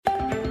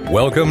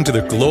Welcome to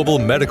the Global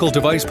Medical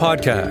Device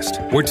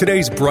Podcast, where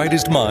today's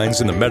brightest minds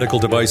in the medical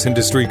device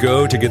industry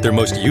go to get their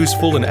most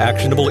useful and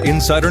actionable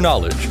insider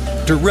knowledge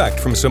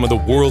direct from some of the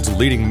world's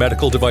leading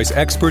medical device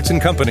experts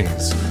and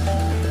companies.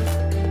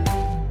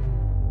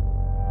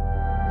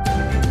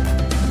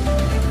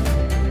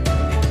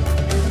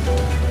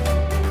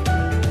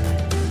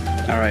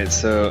 All right,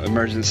 so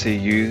Emergency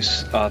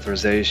Use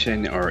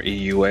Authorization, or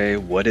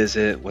EUA, what is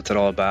it? What's it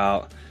all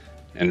about?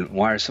 And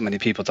why are so many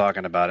people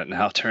talking about it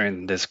now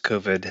during this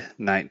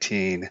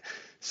COVID-19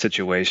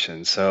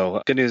 situation?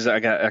 So good news, I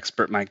got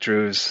expert Mike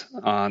Drues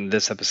on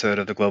this episode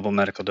of the Global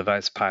Medical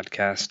Device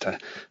Podcast to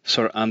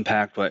sort of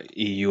unpack what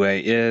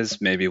EUA is,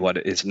 maybe what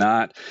it is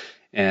not,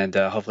 and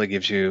hopefully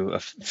gives you a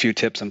few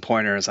tips and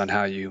pointers on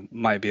how you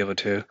might be able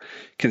to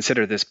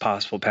consider this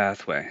possible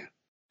pathway.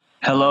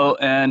 Hello,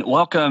 and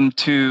welcome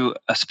to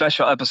a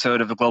special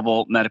episode of the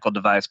Global Medical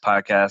Device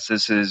Podcast.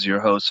 This is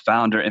your host,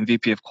 founder, and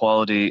VP of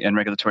Quality and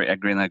Regulatory at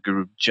Greenlight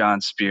Group, Jon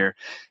Speer.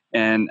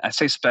 And I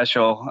say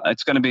special,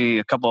 it's going to be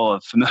a couple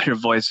of familiar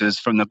voices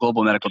from the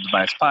Global Medical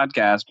Device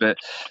Podcast, but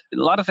a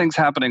lot of things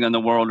happening in the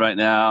world right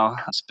now.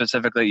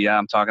 Specifically,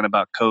 I'm talking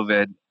about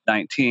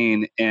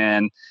COVID-19.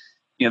 And,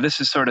 this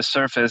has sort of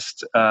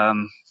surfaced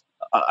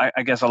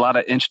I guess a lot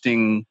of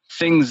interesting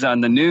things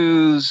on the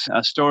news,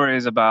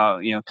 stories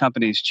about,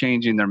 companies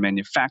changing their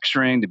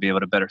manufacturing to be able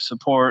to better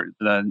support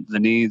the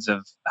needs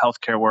of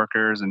healthcare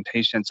workers and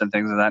patients and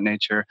things of that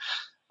nature.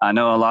 I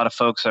know a lot of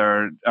folks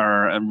are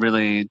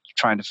really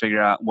trying to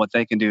figure out what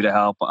they can do to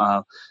help,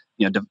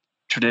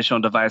 traditional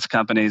device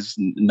companies,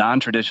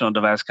 non-traditional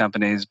device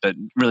companies, but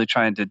really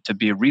trying to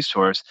be a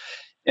resource.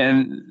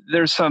 And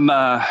there's some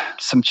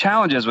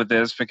challenges with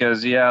this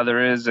because,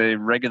 there is a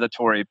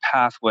regulatory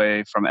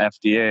pathway from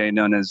FDA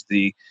known as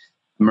the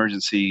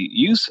Emergency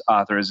Use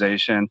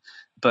Authorization,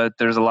 but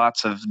there's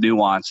lots of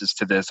nuances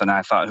to this. And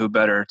I thought who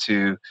better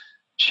to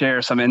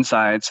share some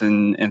insights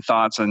and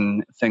thoughts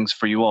and things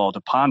for you all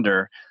to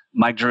ponder.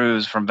 Mike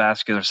Drues from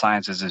Vascular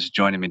Sciences is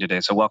joining me today.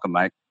 So welcome,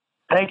 Mike.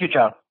 Thank you,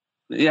 Jon.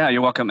 Yeah,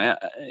 you're welcome.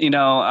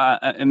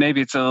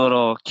 Maybe it's a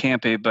little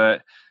campy,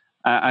 but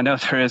I know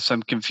there is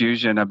some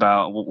confusion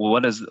about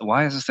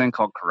why is this thing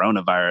called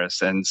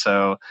coronavirus? And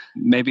so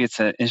maybe it's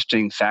an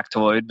interesting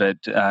factoid, but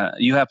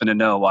you happen to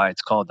know why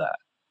it's called that.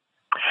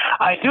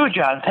 I do,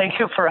 Jon.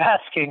 Thank you for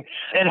asking.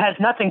 It has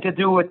nothing to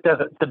do with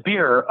the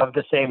beer of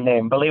the same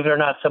name. Believe it or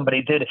not,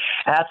 somebody did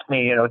ask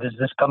me, does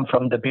this come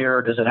from the beer?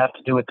 Or does it have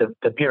to do with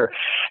the beer?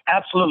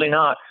 Absolutely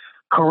not.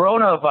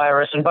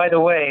 Coronavirus, and by the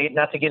way,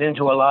 not to get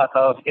into a lot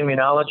of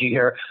immunology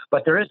here,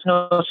 but there is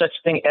no such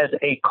thing as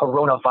a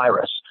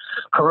coronavirus.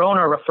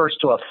 Corona refers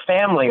to a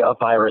family of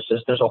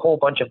viruses. There's a whole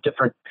bunch of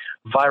different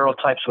viral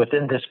types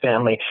within this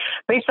family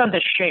based on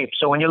the shape.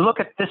 So when you look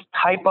at this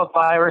type of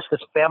virus,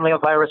 this family of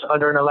virus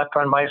under an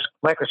electron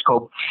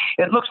microscope,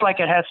 it looks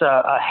like it has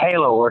a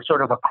halo or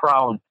sort of a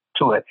crown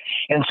to it.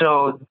 And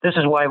so this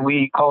is why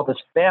we call this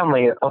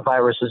family of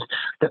viruses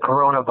the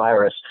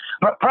coronavirus.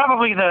 But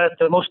probably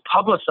the most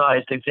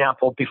publicized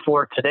example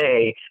before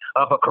today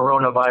of a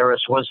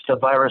coronavirus was the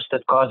virus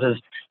that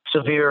causes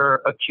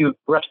severe acute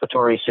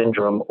respiratory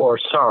syndrome, or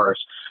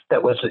SARS,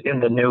 that was in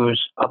the news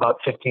about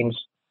 15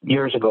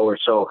 years ago or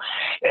so.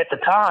 At the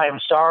time,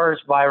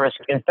 SARS virus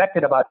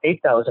infected about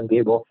 8,000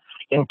 people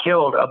and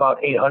killed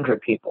about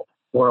 800 people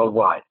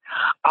worldwide.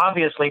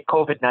 Obviously,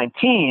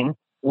 COVID-19,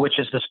 which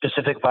is the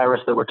specific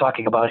virus that we're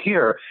talking about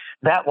here,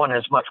 that one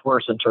is much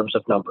worse in terms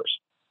of numbers.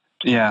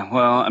 Yeah,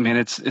 well, I mean,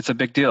 it's a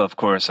big deal, of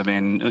course. I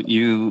mean,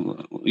 you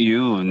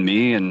and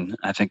me, and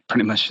I think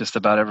pretty much just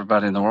about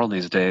everybody in the world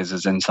these days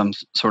is in some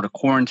sort of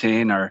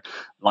quarantine. Our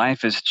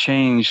life has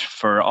changed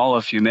for all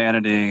of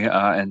humanity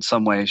in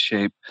some way,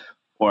 shape,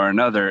 or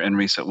another in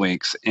recent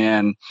weeks.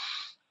 And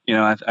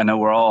I know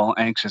we're all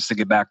anxious to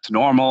get back to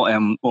normal,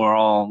 and we're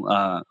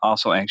all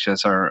also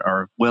anxious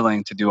or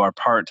willing to do our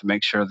part to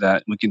make sure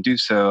that we can do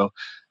so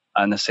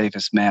in the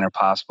safest manner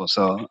possible.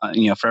 So,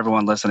 for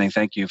everyone listening,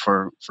 thank you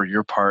for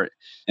your part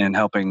in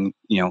helping,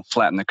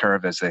 flatten the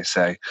curve, as they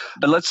say.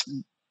 But let's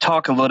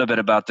talk a little bit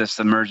about this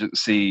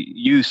Emergency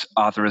Use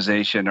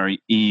Authorization, or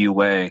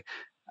EUA.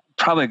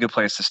 Probably a good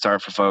place to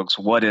start for folks.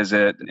 What is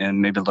it?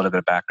 And maybe a little bit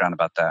of background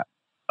about that.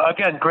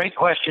 Again, great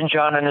question,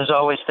 Jon. And as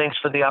always, thanks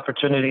for the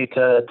opportunity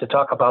to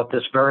talk about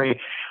this very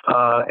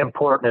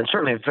important and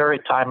certainly very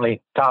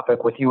timely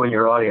topic with you and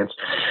your audience.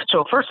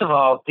 So first of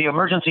all, the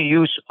Emergency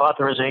Use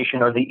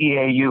Authorization, or the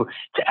EAU,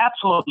 it's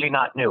absolutely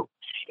not new.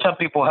 Some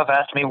people have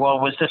asked me, well,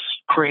 was this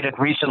created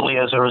recently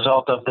as a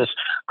result of this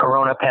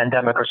corona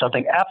pandemic or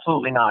something?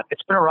 Absolutely not.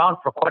 It's been around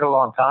for quite a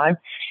long time.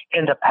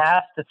 In the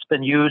past, it's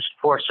been used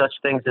for such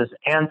things as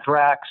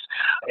Anthrax,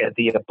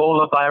 the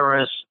Ebola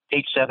virus,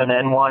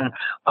 H7N1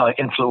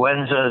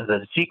 influenza,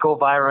 the Zika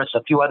virus,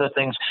 a few other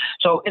things.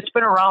 So it's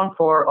been around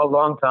for a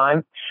long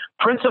time.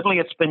 Principally,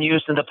 it's been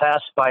used in the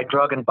past by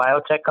drug and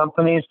biotech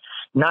companies,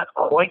 not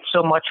quite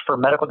so much for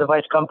medical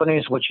device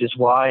companies, which is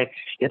why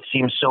it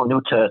seems so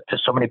new to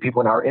so many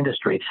people in our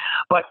industry.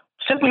 But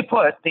simply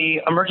put,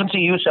 the Emergency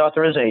Use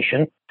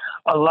Authorization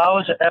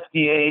allows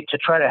FDA to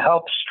try to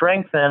help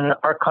strengthen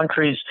our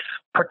country's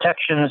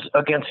protections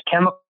against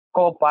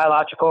chemical,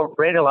 biological,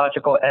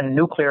 radiological, and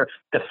nuclear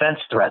defense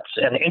threats.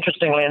 And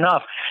interestingly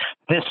enough,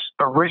 this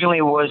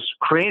originally was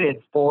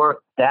created for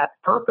that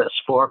purpose,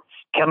 for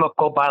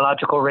chemical,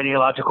 biological,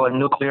 radiological, and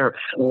nuclear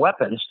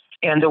weapons.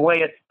 And the way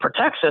it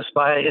protects us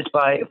is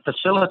by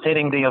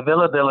facilitating the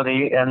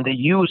availability and the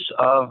use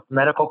of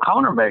medical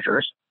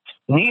countermeasures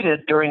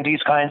needed during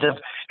these kinds of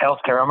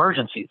healthcare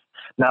emergencies.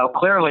 Now,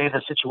 clearly,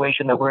 the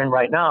situation that we're in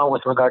right now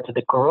with regard to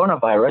the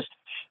coronavirus,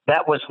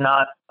 that was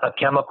not a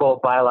chemical,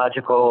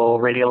 biological,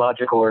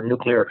 radiological, or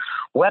nuclear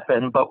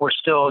weapon, but we're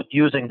still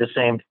using the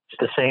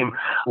same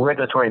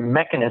regulatory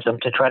mechanism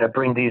to try to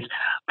bring these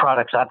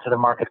products out to the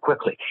market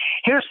quickly.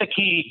 Here's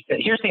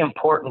the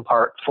important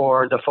part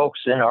for the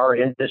folks in our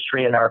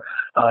industry and our,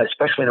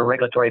 especially the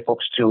regulatory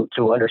folks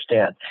to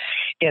understand.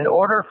 In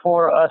order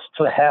for us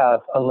to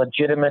have a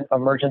legitimate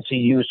emergency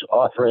use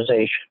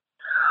authorization,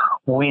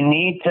 we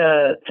need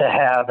to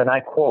have, and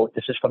I quote,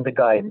 this is from the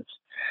guidance,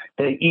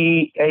 the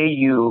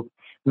EAU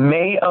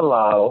may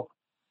allow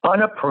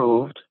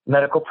unapproved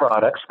medical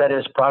products, that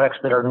is, products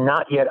that are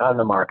not yet on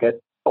the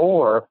market,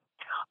 or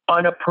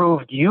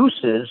unapproved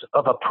uses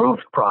of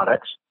approved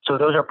products. So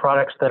those are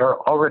products that are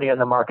already on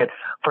the market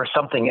for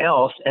something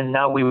else, and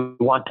now we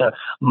want to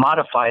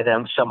modify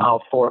them somehow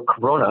for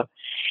corona.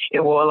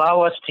 It will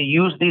allow us to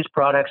use these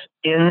products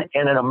in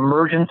an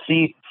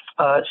emergency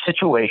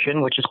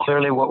situation, which is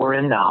clearly what we're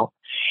in now,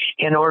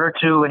 in order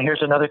to, and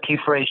here's another key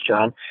phrase,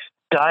 John,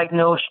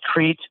 diagnose,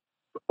 treat,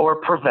 or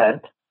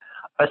prevent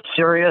a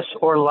serious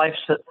or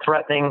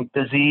life-threatening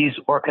disease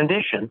or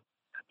condition.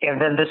 And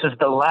then this is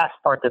the last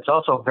part that's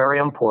also very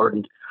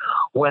important,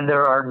 when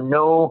there are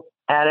no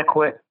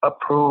adequate,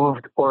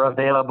 approved, or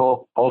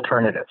available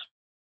alternatives.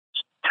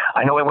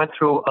 I know I went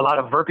through a lot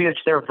of verbiage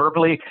there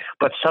verbally,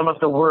 but some of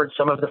the words,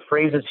 some of the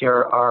phrases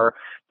here are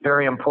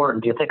very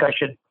important. Do you think I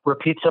should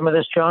repeat some of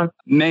this, John?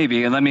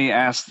 Maybe. And let me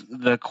ask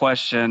the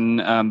question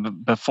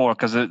before,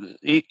 because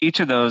each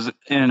of those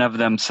in and of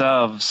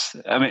themselves,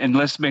 I mean, and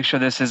let's make sure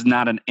this is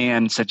not an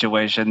and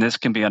situation. This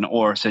can be an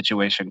or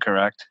situation,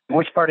 correct?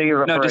 Which part are you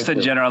referring to? No, just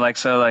in general.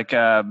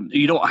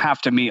 You don't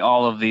have to meet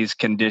all of these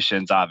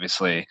conditions,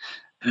 obviously.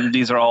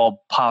 These are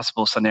all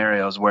possible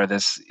scenarios where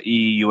this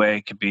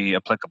EUA could be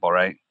applicable,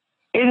 right?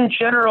 In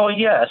general,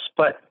 yes,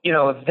 but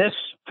this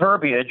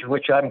verbiage,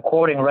 which I'm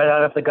quoting right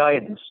out of the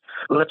guidance,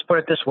 let's put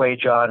it this way,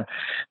 John,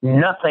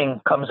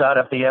 nothing comes out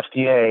of the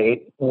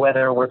FDA,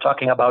 whether we're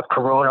talking about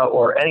corona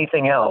or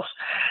anything else,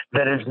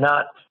 that is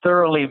not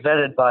thoroughly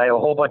vetted by a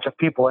whole bunch of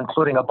people,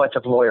 including a bunch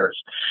of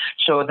lawyers.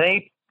 So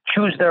they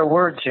choose their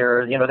words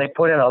here. They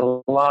put in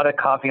a lot of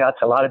caveats,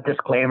 a lot of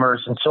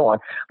disclaimers, and so on.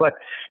 But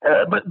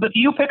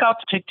you pick out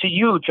to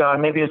you,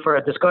 John, maybe for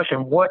a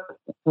discussion, what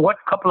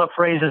couple of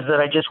phrases that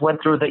I just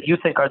went through that you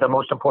think are the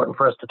most important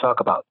for us to talk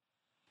about?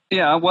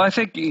 Yeah, well, I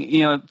think,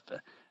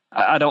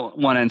 I don't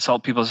want to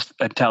insult people's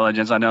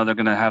intelligence. I know they're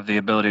going to have the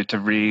ability to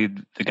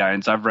read the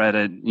guidance. I've read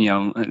it,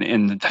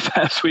 in the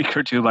past week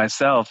or two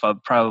myself,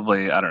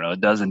 probably, a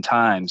dozen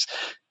times.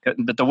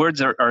 But the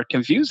words are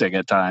confusing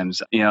at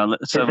times. So,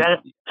 is that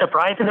a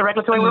surprise in the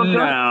regulatory world?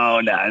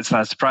 No, it's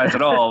not a surprise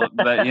at all.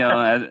 But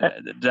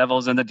the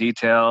devil's in the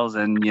details,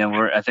 and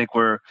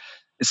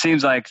it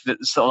seems like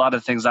a lot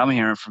of things I'm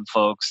hearing from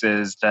folks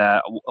is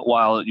that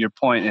while your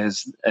point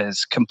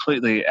is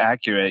completely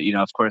accurate,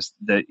 of course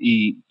the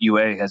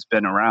EUA has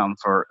been around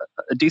for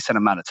a decent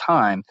amount of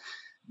time.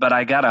 But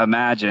I got to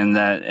imagine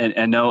that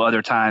and no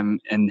other time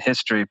in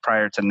history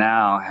prior to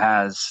now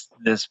has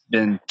this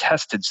been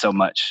tested so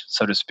much,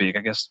 so to speak. I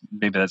guess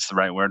maybe that's the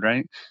right word,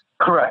 right?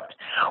 Correct.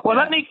 Well,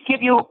 let me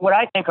give you what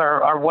I think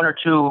are one or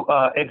two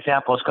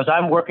examples, because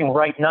I'm working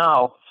right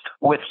now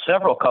with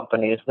several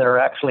companies that are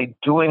actually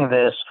doing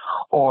this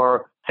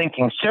or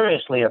thinking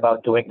seriously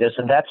about doing this.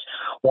 And that's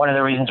one of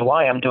the reasons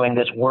why I'm doing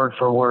this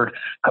word-for-word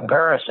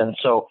comparison.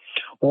 So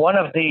one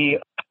of the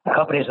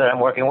companies that I'm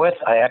working with,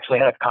 I actually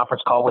had a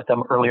conference call with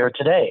them earlier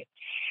today.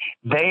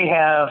 They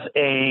have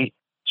a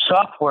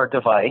software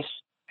device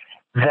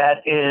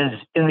that is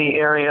in the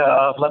area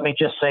of, let me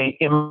just say,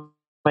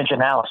 image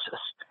analysis,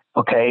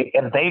 okay?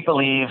 And they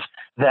believe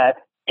that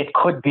it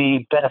could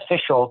be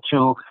beneficial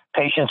to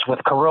patients with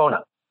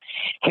corona.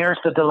 Here's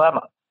the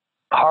dilemma.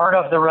 Part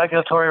of the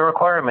regulatory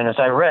requirement, as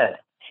I read,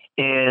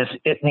 is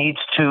it needs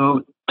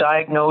to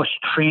diagnose,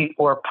 treat,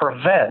 or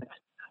prevent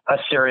a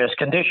serious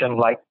condition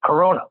like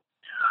corona.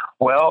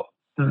 Well,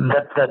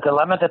 the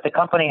dilemma that the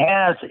company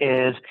has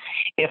is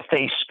if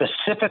they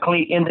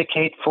specifically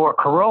indicate for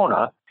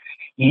corona,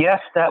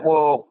 yes, that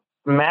will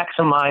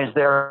maximize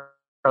their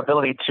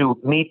ability to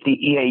meet the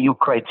EAU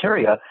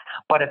criteria,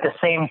 but at the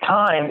same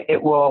time,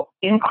 it will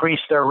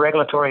increase their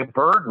regulatory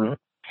burden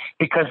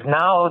because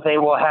now they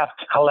will have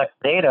to collect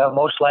data,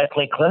 most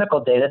likely clinical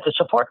data, to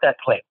support that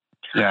claim.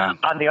 Yeah.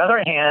 On the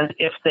other hand,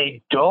 if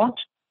they don't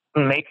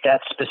make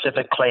that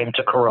specific claim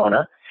to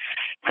corona,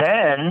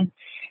 then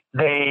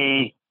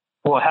they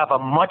will have a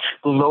much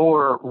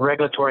lower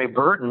regulatory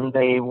burden.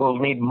 They will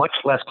need much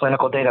less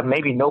clinical data,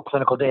 maybe no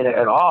clinical data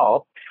at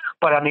all.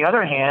 But on the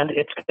other hand,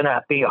 it's going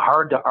to be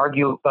hard to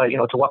argue,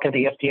 to walk into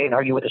the FDA and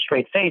argue with a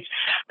straight face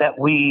that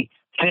we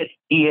fit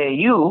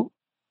EAU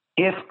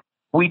if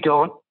we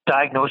don't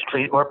diagnose,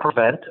 treat, or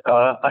prevent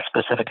a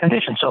specific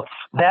condition. So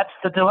that's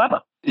the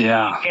dilemma.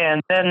 Yeah.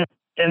 And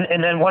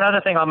then one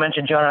other thing I'll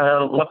mention, John, and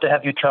I'd love to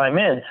have you chime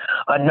in.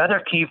 Another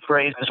key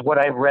phrase is what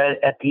I read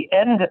at the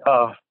end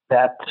of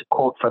that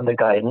quote from the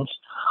guidance: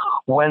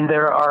 when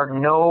there are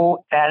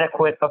no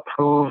adequate,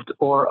 approved,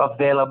 or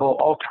available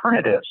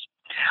alternatives.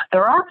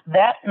 There aren't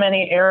that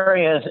many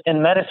areas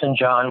in medicine,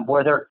 John,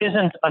 where there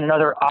isn't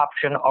another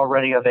option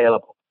already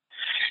available.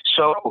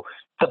 So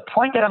the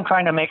point that I'm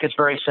trying to make is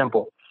very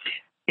simple.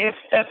 If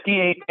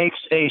FDA takes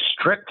a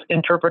strict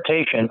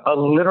interpretation, a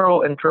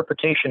literal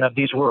interpretation of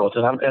these rules,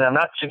 and I'm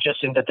not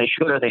suggesting that they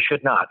should or they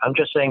should not, I'm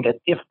just saying that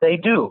if they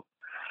do,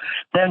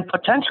 then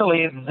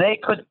potentially they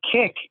could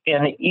kick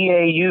an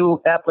EAU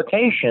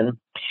application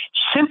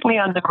simply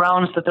on the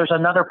grounds that there's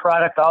another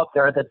product out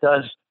there that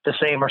does the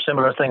same or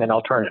similar thing, an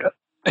alternative.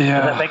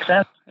 Yeah, does that make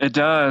sense? It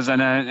does,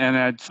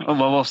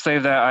 we'll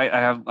save that.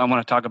 I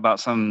want to talk about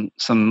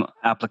some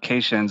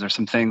applications or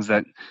some things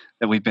that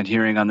we've been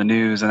hearing on the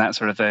news and that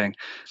sort of thing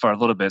for a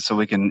little bit, so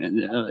we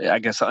can, I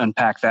guess,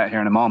 unpack that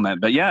here in a moment.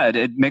 But yeah,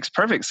 it makes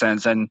perfect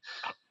sense, and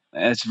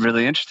it's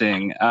really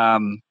interesting.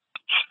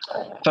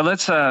 So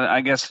let's, I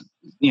guess,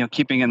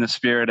 keeping in the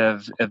spirit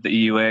of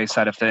the EUA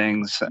side of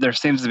things, there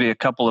seems to be a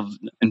couple of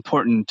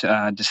important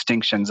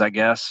distinctions, I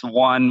guess.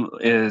 One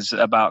is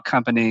about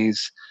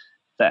companies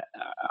that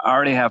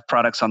already have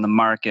products on the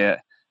market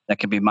that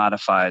can be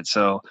modified.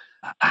 So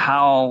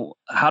how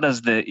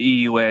does the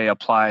EUA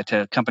apply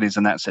to companies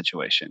in that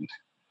situation?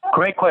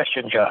 Great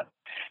question, John.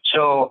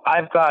 So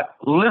I've got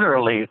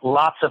literally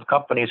lots of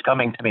companies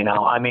coming to me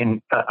now. I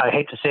mean, I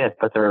hate to say it,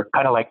 but they're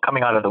kind of like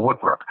coming out of the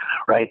woodwork,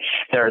 right?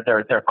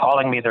 They're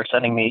calling me, they're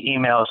sending me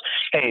emails.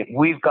 Hey,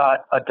 we've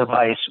got a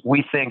device.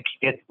 We think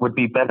it would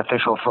be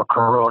beneficial for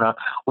Corona.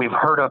 We've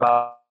heard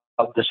about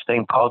this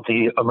thing called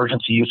the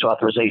Emergency Use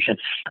Authorization.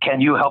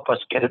 Can you help us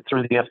get it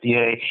through the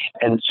FDA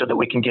and so that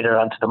we can get it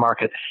onto the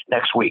market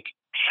next week?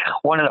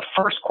 One of the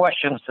first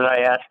questions that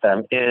I ask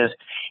them is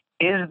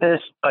this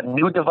a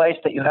new device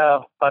that you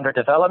have under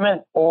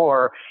development,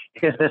 or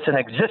is this an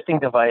existing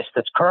device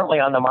that's currently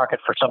on the market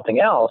for something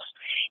else,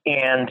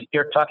 and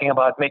you're talking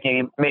about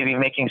maybe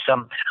making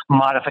some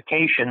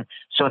modification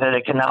so that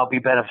it can now be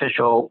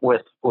beneficial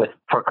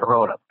for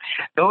Corona?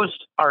 Those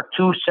are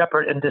two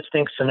separate and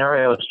distinct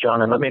scenarios,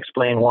 John, and let me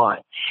explain why.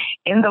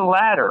 In the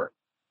latter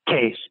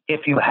case,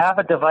 if you have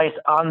a device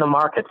on the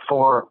market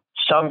for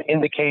some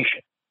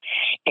indication,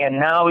 and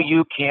now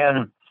you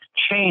can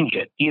change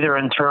it, either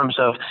in terms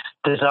of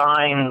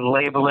design,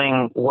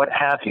 labeling, what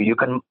have you. You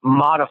can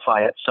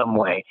modify it some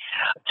way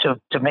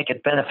to make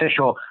it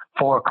beneficial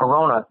for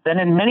Corona. Then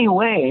in many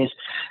ways,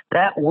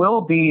 that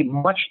will be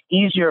much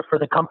easier for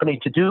the company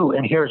to do.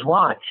 And here's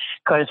why.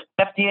 Because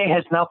FDA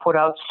has now put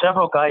out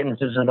several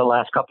guidances in the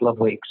last couple of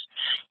weeks,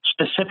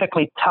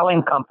 specifically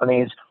telling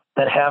companies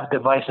that have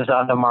devices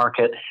on the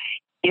market,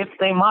 if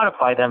they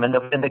modify them, and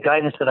the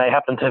guidance that I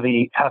happen to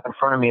have in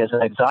front of me as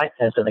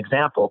an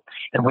example,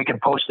 and we can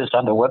post this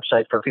on the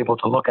website for people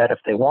to look at if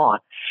they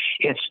want.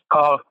 It's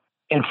called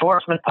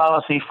Enforcement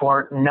Policy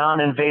for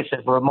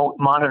Non-Invasive Remote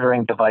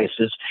Monitoring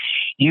Devices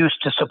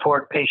Used to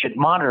Support Patient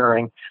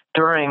Monitoring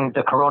During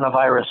the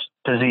Coronavirus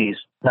Disease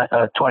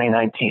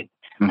 2019.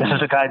 This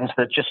is a guidance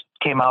that just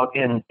came out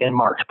in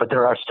March, but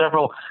there are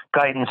several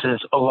guidances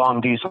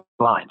along these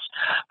lines.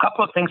 A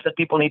couple of things that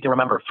people need to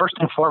remember. First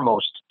and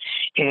foremost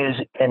is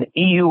an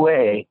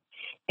EUA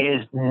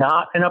is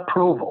not an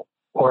approval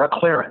or a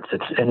clearance.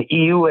 An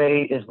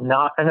EUA is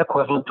not an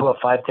equivalent to a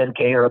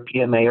 510K or a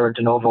PMA or a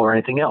de novo or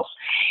anything else.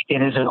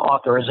 It is an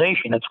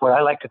authorization. It's what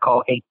I like to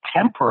call a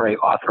temporary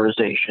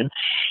authorization,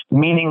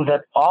 meaning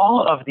that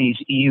all of these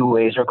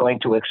EUAs are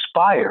going to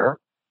expire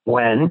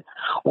when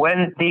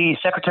the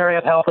Secretary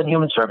of Health and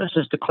Human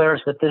Services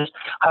declares that this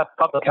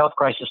public health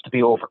crisis to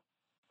be over.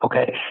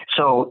 Okay,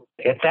 so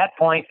at that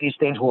point, these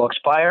things will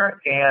expire,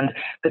 and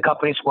the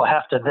companies will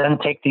have to then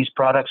take these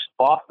products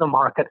off the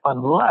market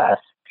unless,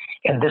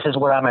 and this is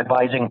what I'm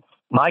advising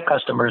my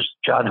customers,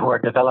 John, who are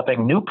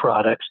developing new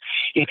products,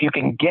 if you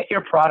can get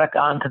your product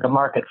onto the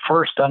market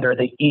first under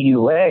the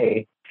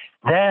EUA,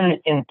 then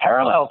in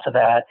parallel to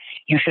that,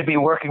 you should be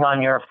working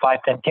on your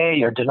 510K,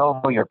 your de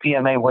novo, your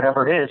PMA,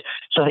 whatever it is,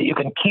 so that you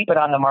can keep it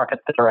on the market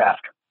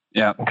thereafter.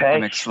 Yeah, okay.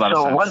 That makes a lot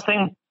of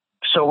sense.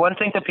 One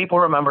thing that people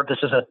remember, this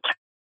is a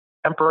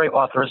temporary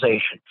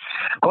authorization.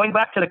 Going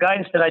back to the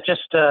guidance that I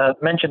just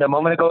mentioned a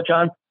moment ago,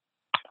 John,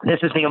 this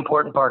is the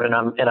important part, and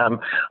I'm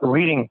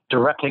reading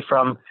directly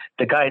from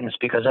the guidance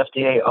because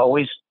FDA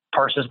always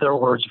parses their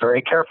words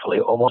very carefully,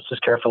 almost as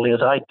carefully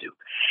as I do.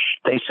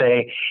 They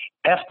say,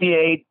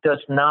 FDA does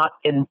not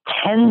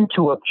intend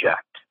to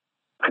object.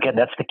 Again,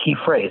 that's the key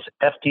phrase.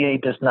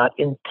 FDA does not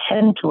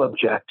intend to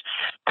object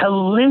to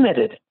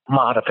limited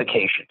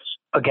modifications.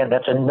 Again,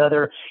 that's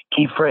another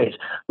key phrase.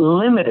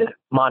 Limited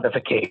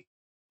modifications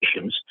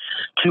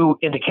to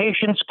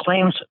indications,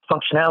 claims,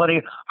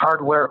 functionality,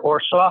 hardware,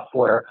 or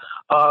software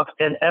of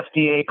an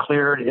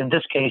FDA-cleared, in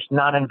this case,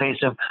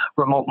 non-invasive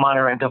remote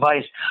monitoring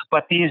device.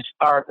 But these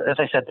are, as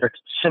I said, they're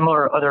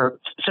similar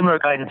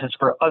guidances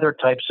for other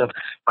types of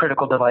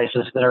critical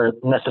devices that are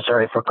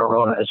necessary for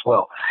corona as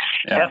well.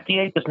 Yeah.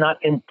 FDA does not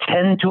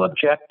intend to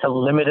object to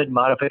limited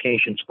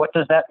modifications. What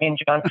does that mean,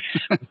 John?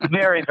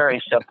 Very,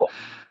 very simple.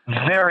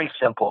 Very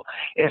simple.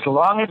 As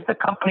long as the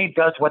company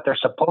does what they're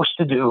supposed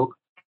to do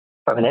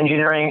from an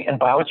engineering and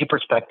biology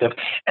perspective,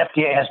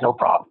 FDA has no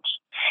problems.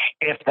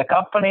 If the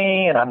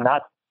company, and I'm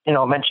not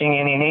mentioning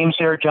any names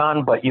here,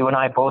 John, but you and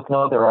I both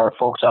know there are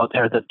folks out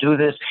there that do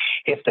this.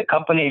 If the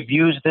company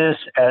views this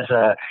as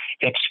an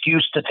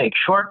excuse to take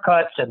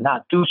shortcuts and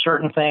not do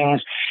certain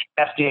things,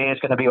 FDA is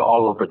going to be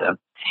all over them.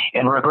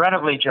 And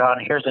regrettably, John,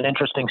 here's an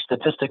interesting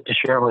statistic to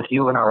share with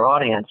you and our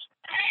audience.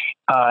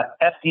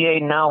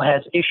 FDA now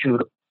has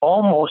issued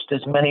almost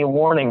as many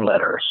warning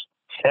letters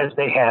as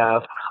they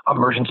have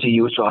emergency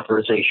use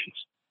authorizations.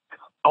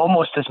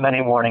 Almost as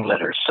many warning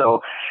letters.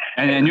 So,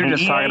 and you're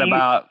just talking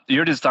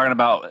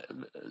about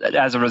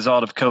as a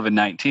result of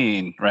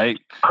COVID-19, right?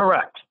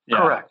 Correct.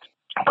 Yeah.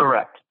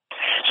 Correct.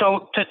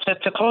 So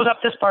to close up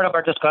this part of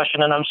our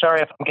discussion, and I'm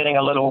sorry if I'm getting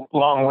a little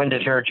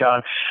long-winded here,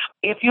 John,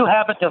 if you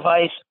have a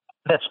device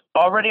that's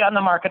already on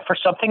the market for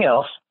something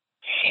else,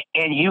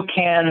 and you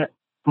can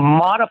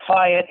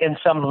modify it in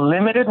some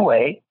limited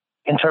way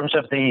in terms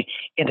of the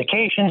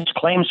indications,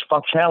 claims,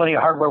 functionality,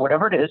 hardware,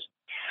 whatever it is,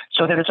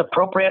 so that it's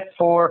appropriate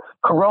for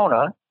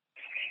corona,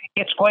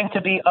 it's going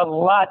to be a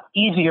lot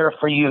easier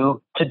for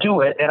you to do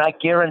it. And I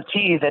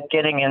guarantee that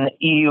getting an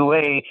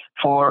EUA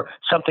for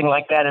something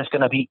like that is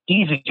going to be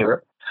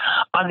easier.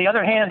 On the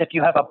other hand, if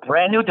you have a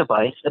brand new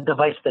device, a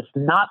device that's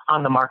not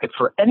on the market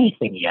for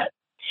anything yet,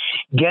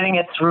 getting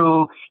it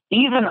through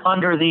even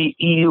under the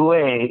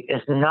EUA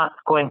is not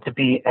going to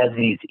be as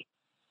easy.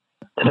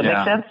 Does it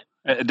make sense?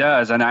 It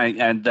does.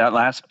 And that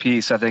last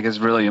piece I think is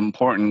really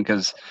important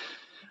because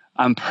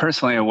I'm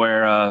personally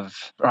aware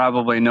of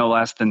probably no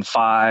less than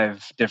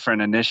 5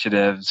 different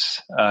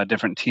initiatives,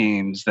 different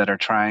teams that are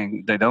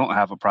trying. They don't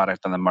have a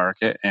product on the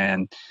market,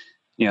 and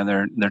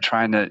they're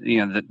trying to.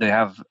 They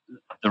have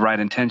the right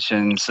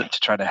intentions to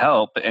try to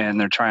help, and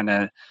they're trying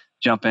to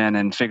jump in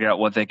and figure out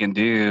what they can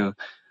do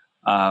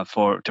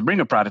to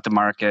bring a product to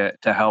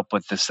market to help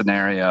with the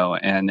scenario,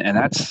 and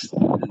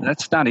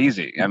that's not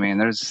easy. I mean,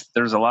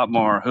 there's a lot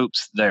more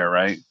hoops there,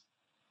 right?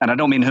 And I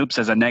don't mean hoops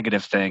as a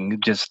negative thing,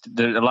 just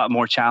there's a lot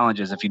more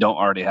challenges if you don't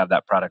already have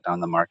that product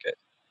on the market.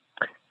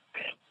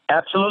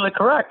 Absolutely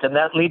correct. And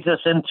that leads us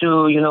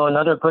into,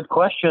 another good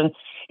question.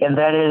 And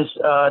that is,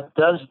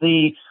 does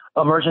the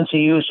emergency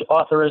use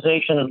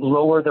authorization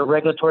lower the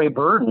regulatory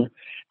burden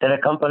that a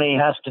company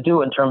has to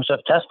do in terms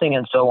of testing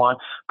and so on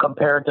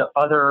compared to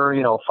other,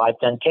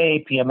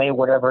 510K, PMA,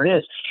 whatever it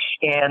is?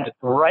 And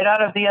right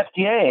out of the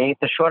FDA,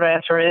 the short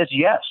answer is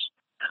yes.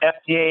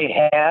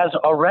 FDA has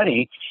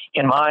already,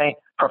 in my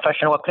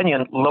professional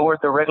opinion, lowered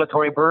the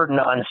regulatory burden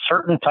on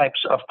certain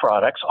types of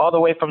products, all the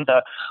way from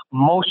the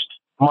most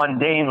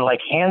mundane like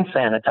hand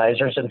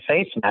sanitizers and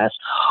face masks,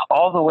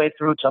 all the way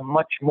through to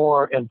much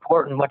more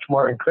important, much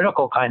more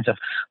critical kinds of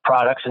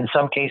products, in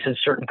some cases,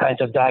 certain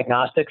kinds of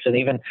diagnostics and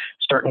even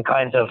certain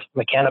kinds of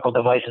mechanical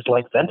devices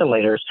like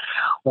ventilators,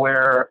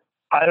 where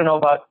I don't know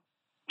about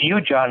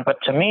you, John, but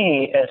to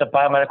me, as a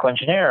biomedical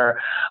engineer,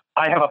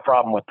 I have a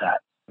problem with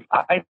that.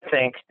 I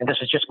think, and this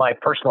is just my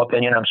personal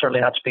opinion, I'm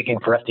certainly not speaking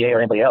for FDA or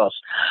anybody else,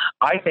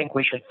 I think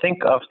we should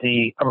think of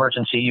the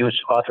emergency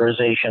use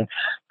authorization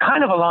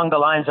kind of along the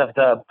lines of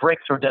the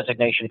breakthrough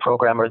designation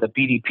program, or the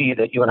BDP,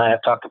 that you and I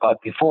have talked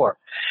about before.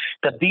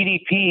 The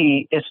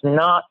BDP is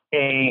not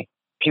if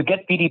you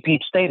get BDP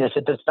status,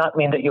 it does not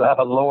mean that you have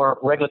a lower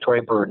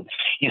regulatory burden.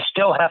 You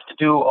still have to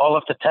do all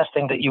of the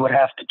testing that you would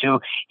have to do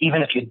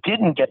even if you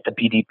didn't get the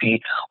BDP.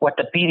 What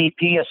the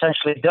BDP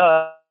essentially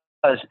does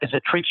is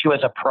it treats you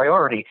as a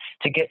priority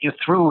to get you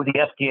through the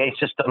FDA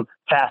system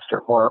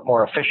faster,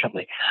 more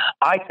efficiently.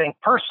 I think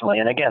personally,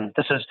 and again,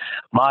 this is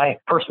my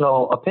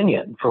personal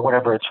opinion for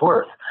whatever it's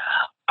worth,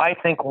 I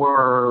think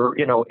we're,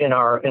 in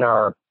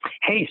our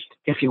haste,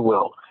 if you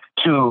will,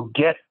 to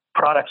get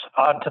products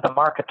onto the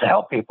market to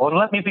help people. And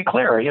let me be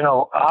clear,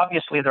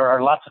 obviously there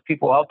are lots of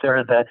people out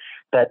there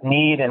that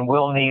need and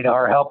will need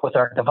our help with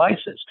our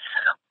devices.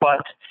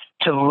 But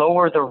to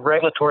lower the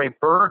regulatory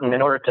burden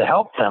in order to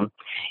help them,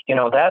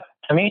 that,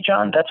 to me,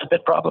 John, that's a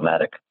bit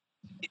problematic.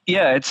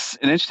 Yeah, it's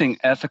an interesting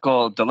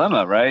ethical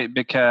dilemma, right?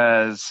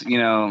 Because,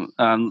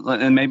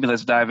 and maybe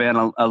let's dive in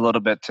a little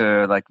bit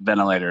to like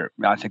ventilator.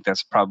 I think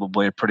that's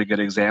probably a pretty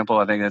good example.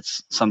 I think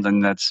it's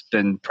something that's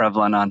been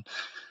prevalent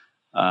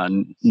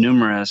on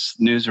numerous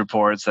news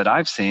reports that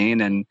I've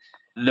seen, and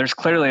there's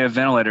clearly a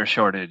ventilator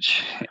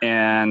shortage.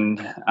 And,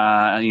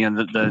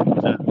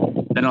 the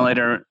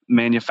ventilator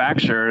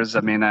manufacturers,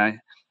 I mean, I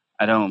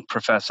don't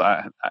profess,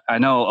 I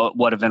know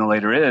what a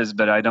ventilator is,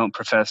 but I don't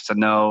profess to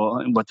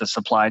know what the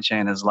supply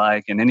chain is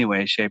like in any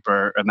way, shape,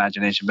 or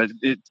imagination. But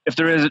if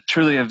there is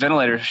truly a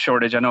ventilator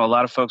shortage, I know a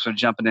lot of folks are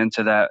jumping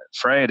into that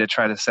fray to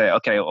try to say,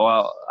 okay,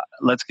 well,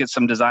 let's get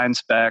some design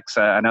specs.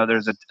 I know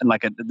there's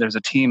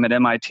a team at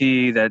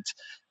MIT that's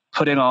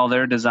putting all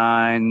their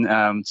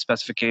design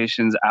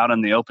specifications out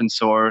in the open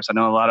source. I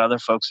know a lot of other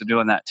folks are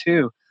doing that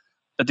too.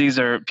 But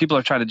people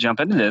are trying to jump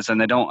into this, and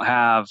they don't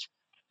have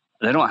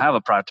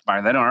a product to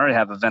market. They don't already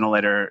have a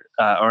ventilator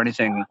or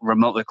anything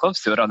remotely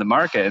close to it on the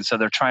market, and so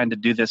they're trying to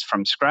do this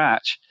from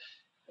scratch.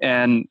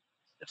 And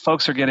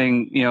folks are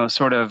getting,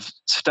 sort of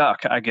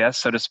stuck, I guess,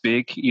 so to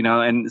speak,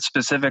 and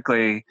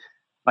specifically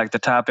like the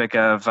topic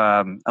of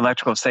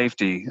electrical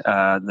safety,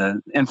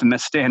 the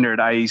infamous standard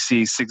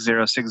IEC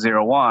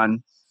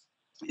 60601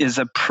 is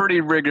a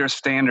pretty rigorous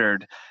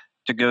standard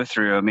to go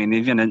through. I mean,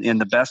 even in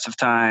the best of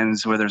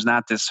times where there's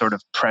not this sort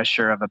of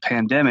pressure of a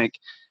pandemic,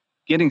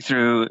 getting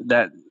through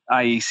that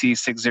IEC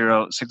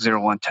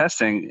 60601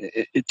 testing,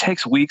 it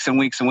takes weeks and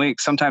weeks and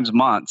weeks, sometimes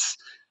months.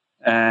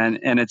 And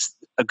it's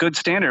a good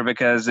standard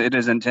because it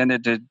is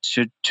intended to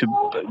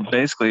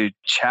basically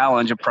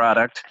challenge a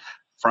product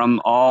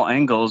from all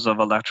angles of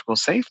electrical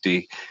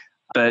safety.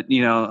 But,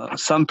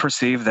 some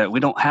perceive that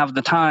we don't have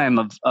the time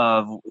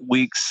of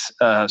weeks,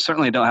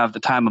 certainly don't have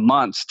the time of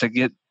months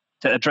to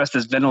address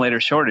this ventilator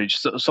shortage.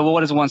 So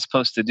what is one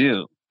supposed to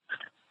do?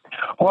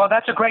 Well,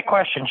 that's a great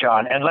question,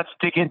 Jon, and let's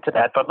dig into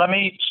that. But let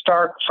me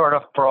start sort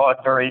of broad,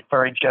 very,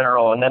 very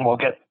general, and then we'll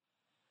get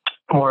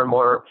more and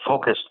more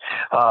focused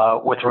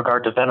with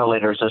regard to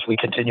ventilators as we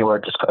continue our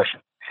discussion.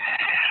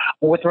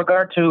 With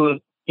regard to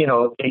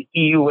the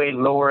EUA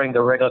lowering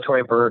the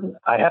regulatory burden,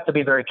 I have to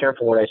be very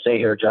careful what I say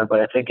here, Jon, but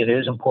I think it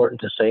is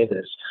important to say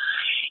this.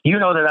 You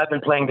know that I've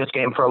been playing this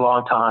game for a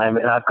long time,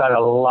 and I've got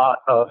a lot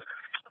of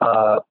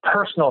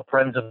personal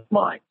friends of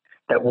mine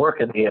that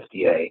work in the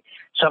FDA.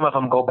 Some of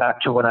them go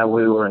back to when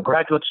we were in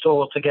graduate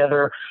school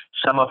together.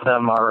 Some of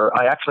them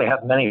I actually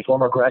have many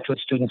former graduate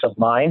students of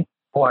mine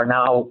who are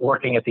now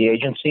working at the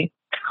agency.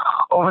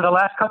 Over the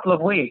last couple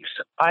of weeks,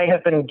 I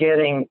have been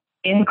getting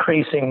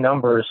increasing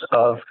numbers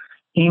of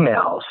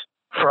emails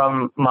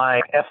from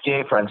my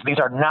FDA friends. These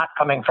are not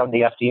coming from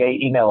the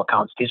FDA email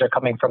accounts. These are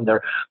coming from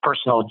their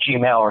personal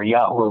Gmail or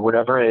Yahoo or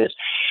whatever it is,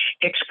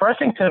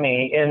 expressing to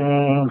me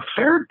in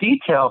fair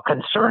detail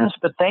concerns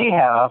that they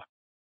have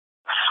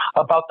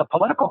about the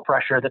political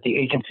pressure that the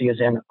agency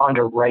is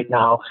under right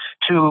now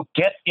to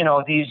get,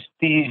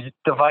 these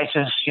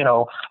devices,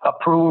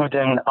 approved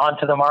and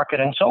onto the market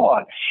and so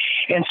on.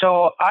 And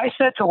so I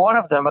said to one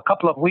of them a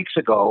couple of weeks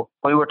ago,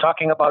 we were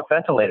talking about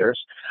ventilators.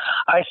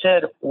 I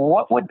said,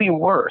 what would be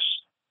worse,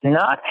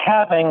 not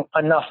having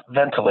enough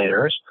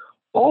ventilators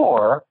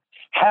or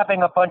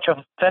having a bunch of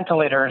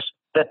ventilators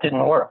that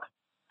didn't work?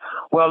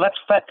 Well,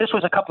 this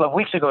was a couple of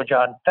weeks ago,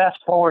 Jon. Fast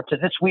forward to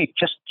this week,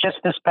 just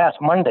this past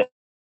Monday.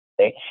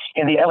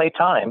 In the LA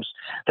Times,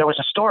 there was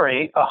a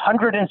story,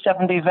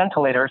 170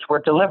 ventilators were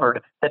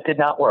delivered that did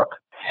not work.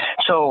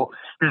 So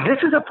this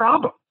is a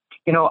problem.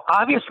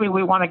 Obviously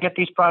we want to get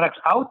these products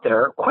out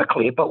there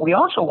quickly, but we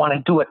also want to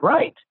do it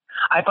right.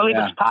 I believe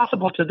it's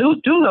possible to do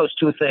those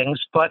two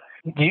things, but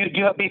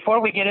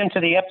before we get into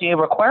the FDA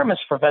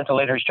requirements for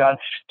ventilators, Jon,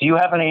 do you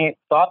have any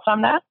thoughts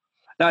on that?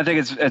 No, I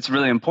think it's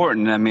really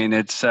important. I mean,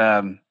 it's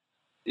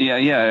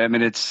Yeah. I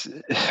mean, it's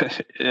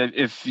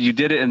if you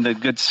did it in the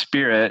good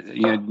spirit,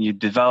 you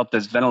developed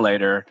this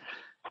ventilator,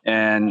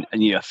 and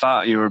you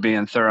thought you were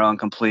being thorough and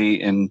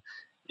complete, and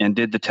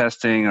did the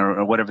testing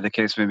or whatever the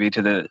case may be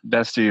to the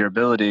best of your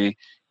ability,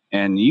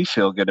 and you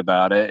feel good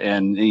about it,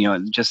 and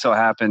it just so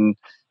happened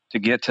to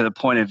get to the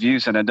point of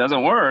use and it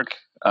doesn't work.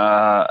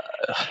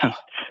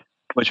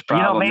 Which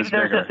problem is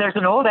bigger? There's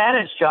an old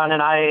adage, Jon,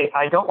 and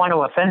I don't want to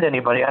offend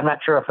anybody. I'm not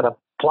sure if it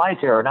applies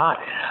here or not,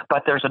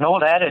 but there's an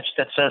old adage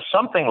that says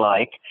something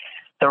like,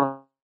 the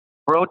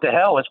road to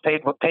hell is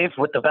paved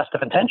with the best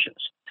of intentions.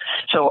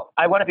 So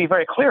I want to be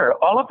very clear.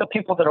 All of the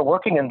people that are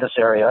working in this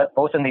area,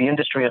 both in the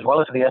industry as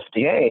well as the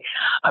FDA,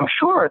 I'm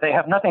sure they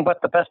have nothing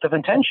but the best of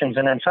intentions.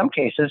 And in some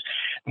cases,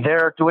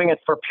 they're doing it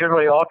for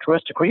purely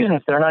altruistic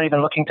reasons. They're not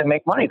even looking to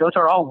make money. Those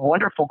are all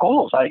wonderful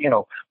goals.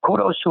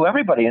 Kudos to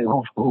everybody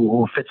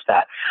who fits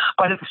that.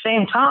 But at the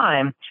same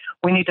time,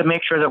 we need to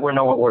make sure that we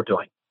know what we're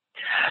doing.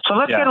 So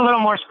let's get a little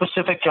more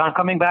specific, Jon.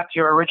 Coming back to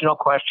your original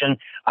question,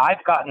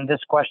 I've gotten this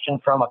question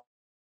from a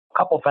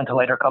couple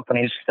ventilator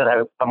companies that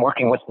I'm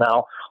working with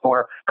now,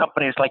 or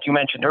companies like you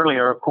mentioned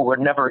earlier who were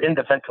never in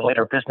the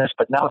ventilator business,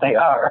 but now they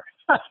are.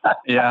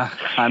 Yeah,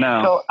 I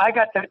know. So I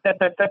got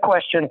the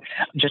question,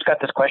 just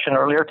got this question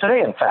earlier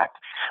today, in fact.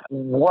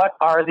 What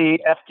are the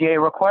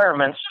FDA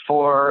requirements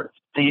for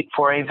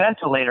a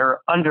ventilator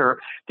under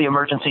the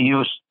Emergency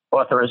Use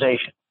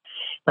Authorization?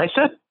 And I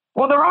said,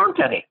 well, there aren't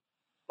any.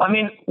 I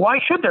mean, why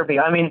should there be?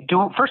 I mean,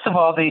 first of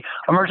all, the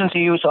Emergency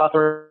Use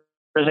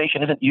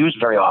Authorization isn't used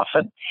very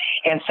often.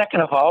 And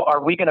second of all,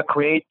 are we going to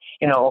create,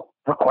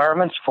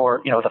 requirements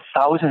for, the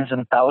thousands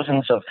and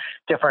thousands of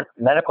different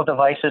medical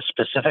devices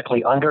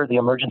specifically under the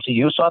Emergency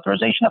Use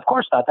Authorization? Of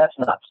course not. That's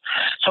nuts.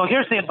 So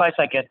here's the advice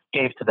I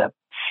gave to them.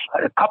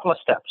 A couple of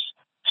steps.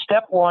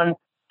 Step one,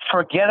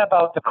 forget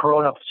about the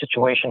corona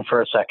situation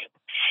for a second.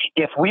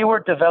 If we were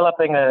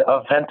developing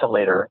a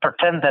ventilator,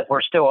 pretend that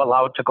we're still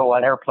allowed to go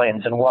on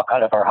airplanes and walk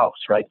out of our house,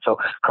 right? So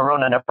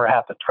Corona never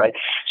happened, right?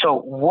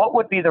 So what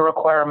would be the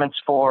requirements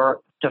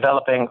for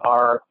developing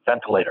our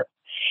ventilator?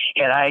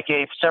 And I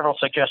gave several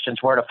suggestions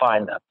where to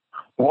find them.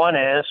 One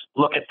is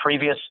look at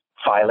previous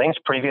filings,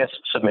 previous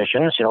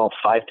submissions,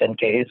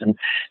 510Ks and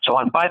so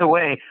on. By the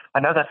way,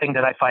 another thing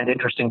that I find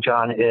interesting,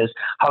 John, is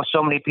how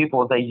so many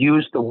people, they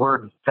use the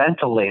word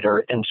ventilator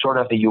in sort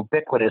of a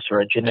ubiquitous or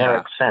a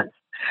generic sense.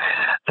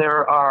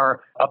 There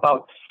are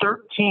about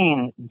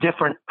 13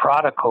 different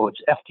product codes,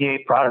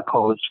 FDA product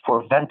codes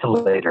for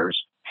ventilators,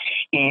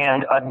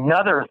 and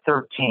another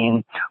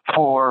 13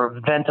 for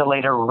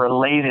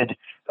ventilator-related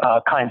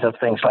kinds of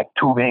things like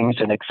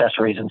tubings and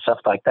accessories and stuff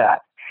like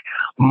that.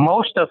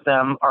 Most of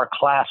them are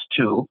class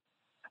 2.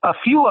 A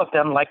few of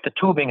them, like the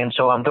tubing and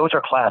so on, those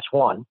are class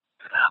 1.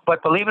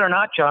 But believe it or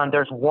not, John,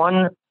 there's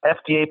one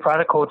FDA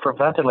product code for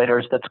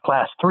ventilators that's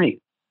class 3.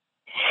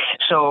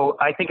 So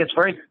I think it's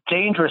very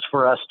dangerous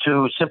for us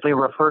to simply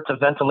refer to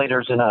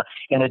ventilators in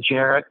a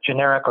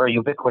generic or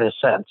ubiquitous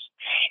sense.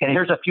 And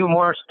here's a few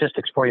more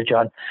statistics for you,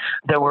 John.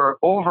 There were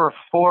over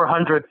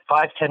 400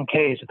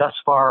 510Ks thus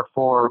far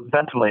for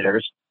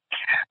ventilators.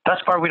 Thus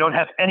far, we don't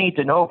have any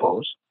de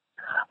novos,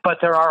 but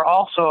there are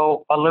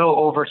also a little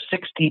over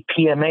 60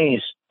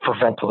 PMAs for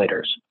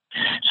ventilators.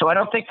 So I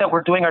don't think that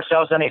we're doing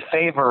ourselves any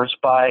favors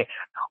by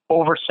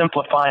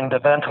oversimplifying the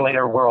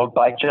ventilator world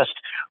by just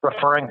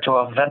referring to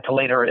a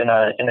ventilator in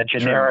a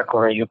generic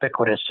or a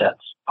ubiquitous sense.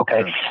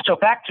 Okay. Sure. So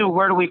back to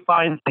where do we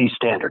find these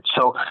standards?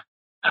 So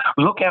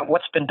look at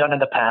what's been done in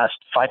the past,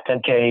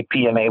 510K,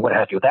 PMA, what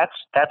have you.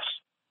 That's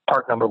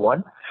part number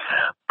one.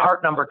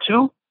 Part number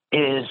two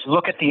is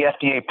look at the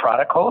FDA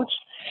product codes,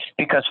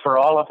 because for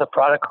all of the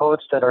product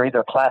codes that are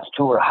either class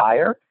 2 or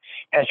higher,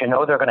 as you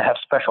know, they're going to have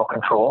special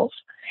controls,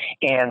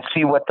 and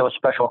see what those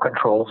special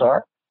controls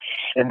are.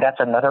 And that's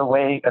another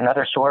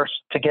source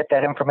to get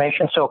that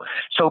information.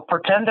 So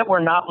pretend that we're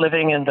not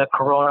living in the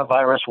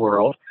coronavirus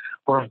world.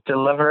 We're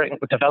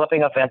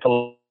developing a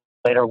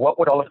ventilator. What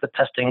would all of the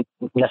testing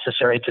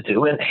necessary to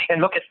do?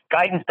 And look at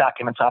guidance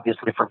documents,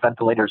 obviously, for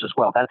ventilators as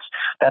well.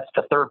 That's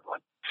the third one.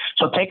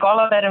 So take all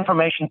of that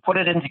information, put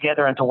it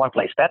together into one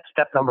place. That's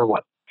step number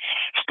one.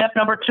 Step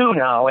number two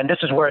now, and this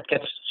is where it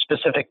gets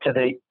specific to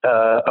the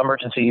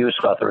emergency use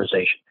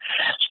authorization.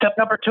 Step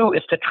number two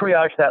is to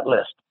triage that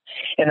list.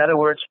 In other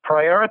words,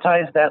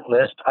 prioritize that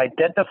list,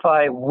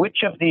 identify which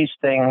of these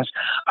things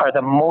are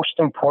the most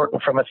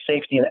important from a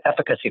safety and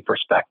efficacy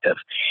perspective,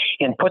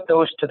 and put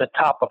those to the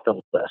top of the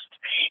list.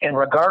 And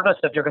regardless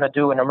if you're going to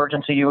do an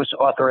emergency use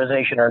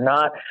authorization or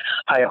not,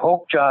 I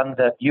hope, John,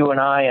 that you and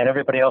I and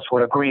everybody else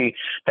would agree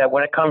that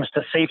when it comes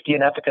to safety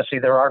and efficacy,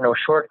 there are no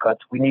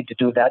shortcuts. We need to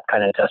do that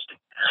kind of testing.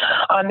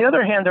 On the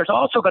other hand, there's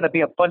also going to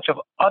be a bunch of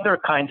other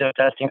kinds of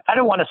testing. I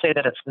don't want to say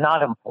that it's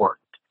not important,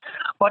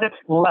 but it's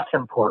less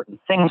important.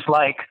 Things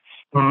like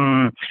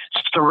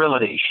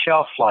sterility,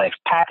 shelf life,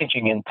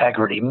 packaging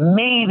integrity,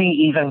 maybe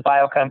even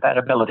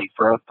biocompatibility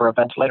for a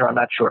ventilator. I'm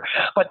not sure.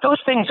 But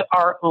those things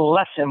are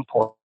less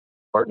important.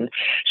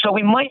 So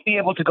we might be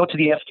able to go to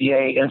the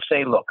FDA and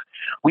say, look,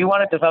 we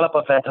want to develop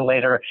a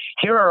ventilator.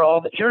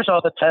 Here's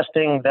all the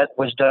testing that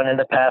was done in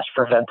the past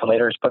for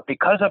ventilators. But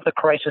because of the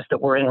crisis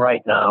that we're in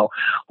right now,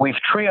 we've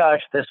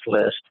triaged this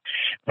list.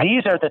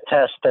 These are the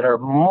tests that are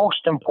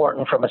most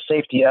important from a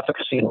safety,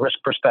 efficacy, and risk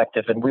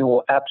perspective, and we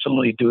will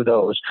absolutely do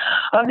those.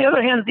 On the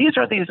other hand, these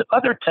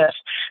other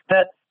tests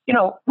that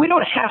we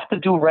don't have to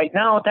do right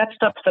now. That's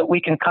stuff that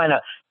we can kind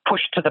of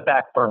push to the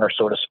back burner,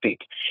 so to speak.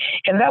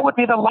 And that would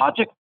be the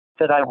logic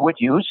that I would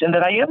use and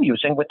that I am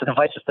using with the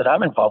devices that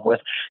I'm involved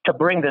with to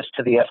bring this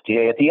to the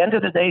FDA. At the end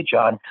of the day,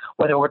 John,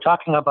 whether we're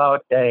talking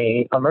about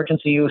a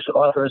emergency use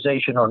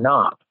authorization or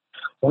not,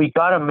 we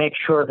got to make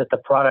sure that the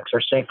products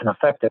are safe and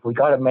effective. We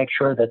got to make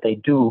sure that they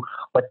do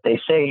what they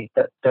say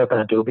that they're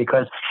going to do,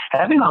 because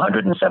having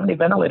 170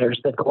 ventilators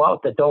that go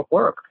out that don't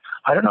work,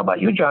 I don't know about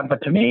you, John,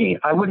 but to me,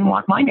 I wouldn't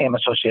want my name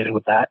associated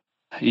with that.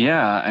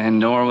 Yeah, and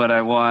nor would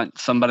I want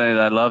somebody that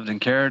I loved and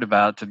cared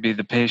about to be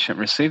the patient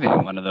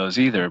receiving one of those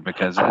either,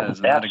 because that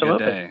is not Absolutely. a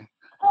good day.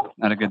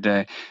 Not a good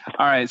day.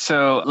 All right,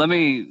 so let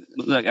me,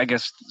 I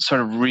guess,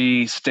 sort of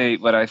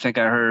restate what I think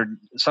I heard,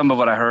 some of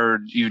what I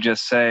heard you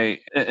just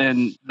say.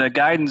 In the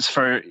guidance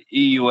for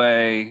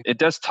EUA, it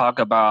does talk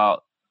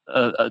about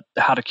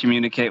how to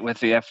communicate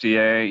with the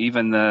FDA,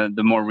 even the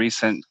more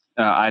recent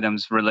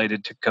items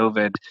related to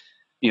COVID,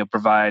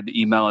 provide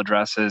email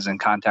addresses and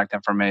contact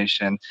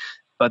information.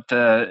 But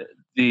the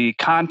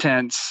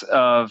expected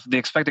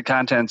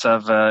contents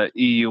of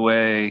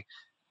EUA,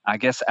 I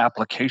guess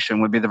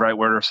application would be the right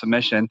word, or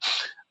submission,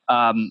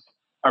 are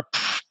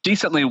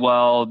decently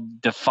well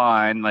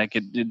defined. Like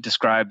it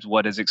describes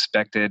what is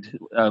expected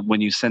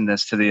when you send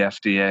this to the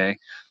FDA.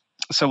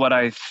 So what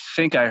I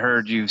think I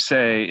heard you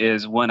say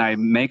is when I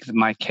make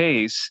my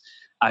case,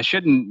 I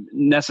shouldn't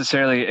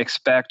necessarily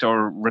expect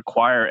or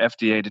require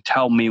FDA to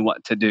tell me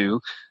what to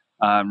do.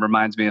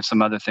 Reminds me of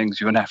some other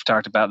things you and I have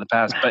talked about in the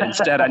past. But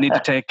instead, I need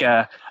to take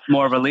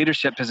more of a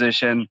leadership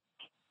position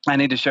I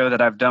need to show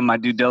that I've done my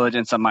due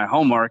diligence on my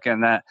homework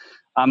and that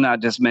I'm not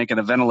just making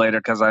a ventilator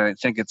because I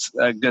think it's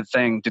a good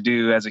thing to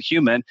do as a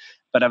human,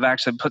 but I've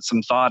actually put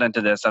some thought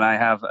into this, and I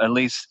have at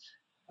least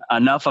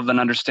enough of an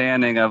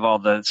understanding of all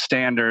the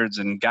standards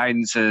and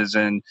guidances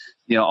and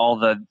all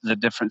the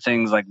different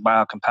things like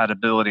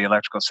biocompatibility,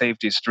 electrical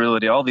safety,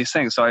 sterility, all these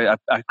things. So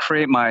I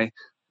create my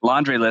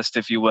laundry list,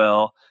 if you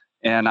will,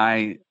 and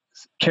I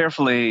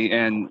carefully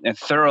and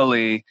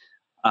thoroughly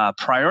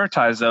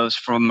prioritize those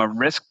from a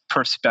risk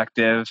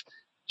perspective,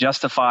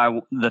 justify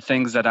the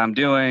things that I'm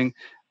doing,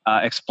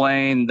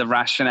 explain the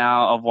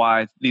rationale of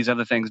why these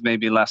other things may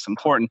be less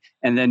important,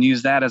 and then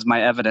use that as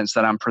my evidence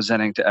that I'm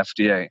presenting to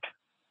FDA.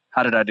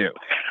 How did I do?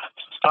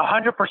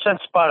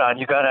 100% spot on.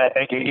 You got an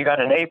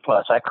A+.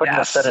 I couldn't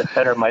have said it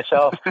better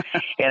myself.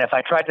 And if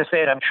I tried to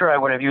say it, I'm sure I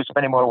would have used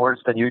many more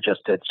words than you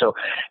just did. So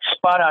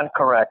spot on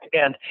correct.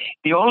 And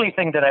the only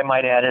thing that I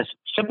might add is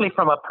simply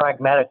from a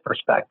pragmatic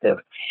perspective,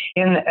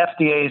 in the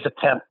FDA's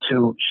attempt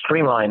to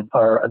streamline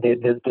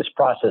this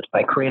process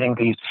by creating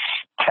these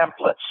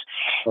templates,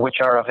 which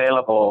are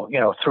available,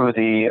 through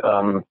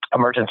the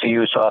Emergency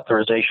Use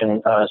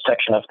Authorization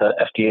section of the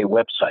FDA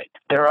website.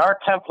 There are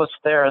templates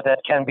there that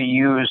can be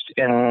used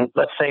in,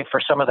 let's say,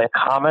 for some of the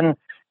common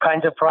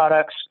kinds of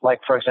products. Like,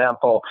 for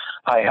example,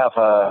 I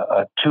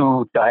have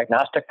two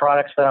diagnostic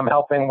products that I'm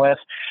helping with.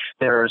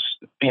 There's,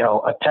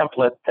 a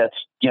template that's,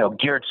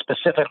 geared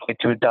specifically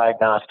to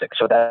diagnostics.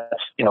 So that's,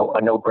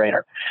 a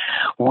no-brainer.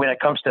 When it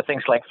comes to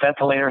things like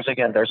ventilators,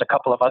 again, there's a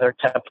couple of other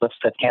templates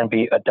that can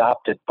be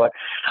adopted. But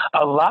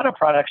a lot of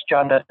products,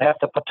 John, that have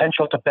the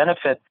potential to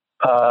benefit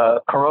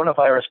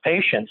coronavirus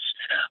patients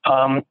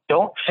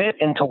don't fit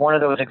into one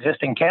of those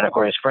existing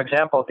categories. For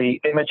example,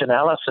 the image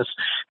analysis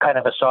kind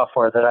of a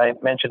software that I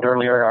mentioned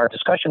earlier in our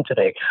discussion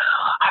today.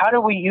 How do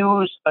we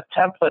use a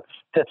template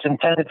that's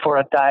intended for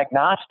a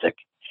diagnostic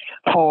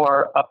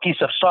for a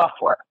piece of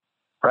software,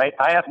 right?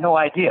 I have no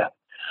idea,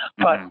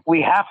 but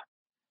we have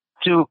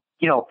to,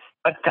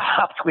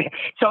 adopt.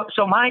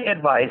 So my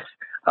advice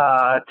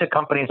to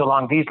companies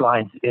along these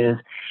lines is,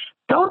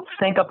 don't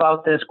think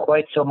about this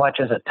quite so much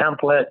as a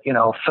template,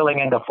 filling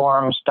in the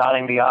forms,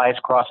 dotting the I's,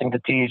 crossing the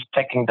T's,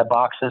 ticking the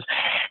boxes.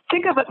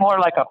 Think of it more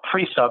like a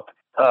pre-sub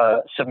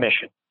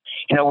submission,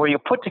 where you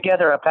put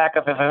together a pack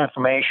of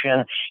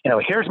information.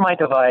 Here's my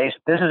device.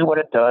 This is what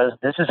it does.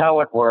 This is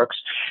how it works.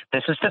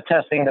 This is the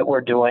testing that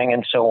we're doing,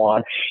 and so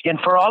on. And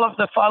for all of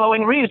the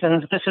following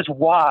reasons, this is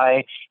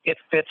why it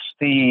fits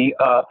the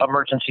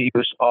emergency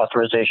use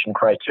authorization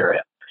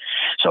criteria.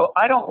 So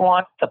I don't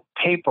want the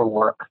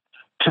paperwork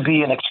to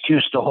be an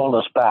excuse to hold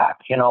us back.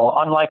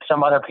 Unlike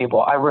some other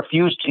people, I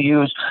refuse to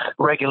use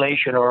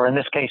regulation, or in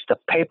this case, the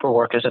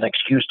paperwork, as an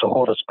excuse to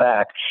hold us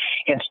back.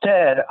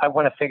 Instead, I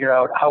want to figure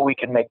out how we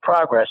can make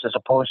progress, as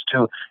opposed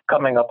to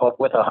coming up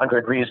with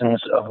 100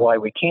 reasons of why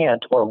we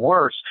can't, or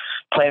worse,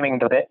 playing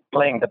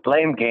the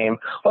blame game.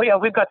 Oh yeah,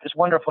 we've got this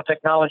wonderful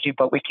technology,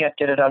 but we can't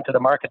get it onto the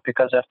market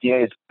because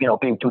FDA is,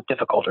 being too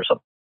difficult or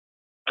something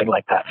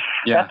like that.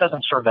 Yeah. That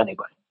doesn't serve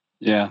anybody.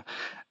 Yeah.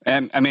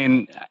 And I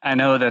mean, I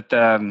know that,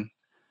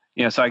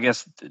 so I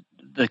guess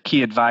the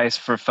key advice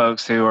for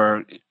folks who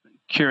are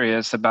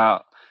curious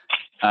about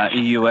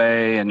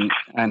EUA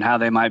and how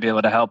they might be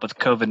able to help with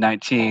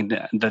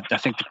COVID-19, I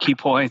think the key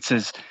points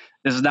is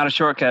this is not a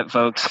shortcut,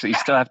 folks. You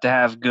still have to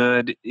have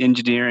good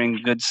engineering,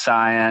 good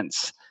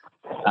science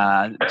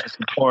to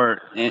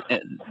support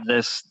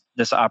this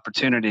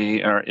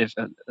opportunity, or if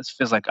it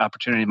feels like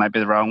opportunity might be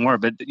the wrong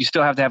word, but you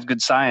still have to have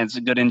good science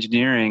and good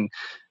engineering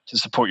to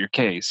support your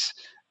case.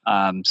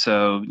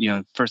 So,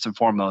 first and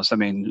foremost, I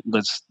mean,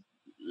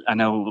 I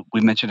know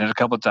we mentioned it a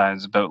couple of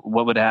times, but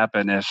what would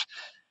happen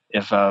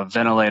if a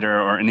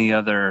ventilator or any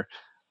other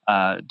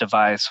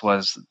device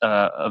was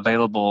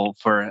available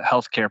for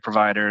healthcare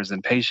providers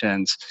and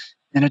patients,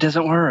 and it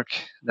doesn't work?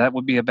 That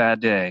would be a bad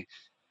day,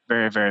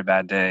 very, very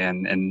bad day,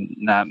 and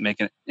not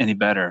make it any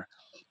better.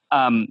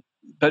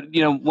 But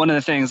one of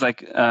the things,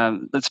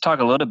 let's talk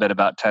a little bit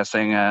about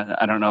testing.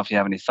 I don't know if you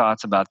have any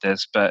thoughts about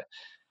this, but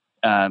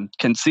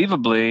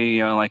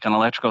conceivably, like an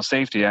electrical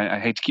safety, I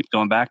hate to keep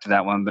going back to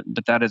that one,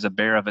 but that is a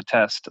bear of a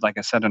test, like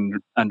I said,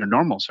 under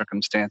normal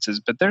circumstances.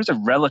 But there's a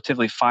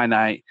relatively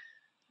finite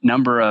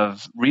number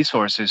of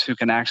resources who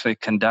can actually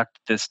conduct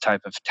this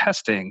type of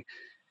testing.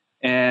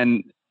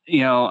 And,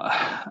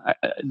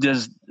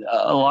 does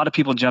a lot of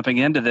people jumping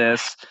into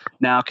this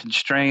now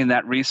constrain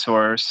that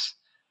resource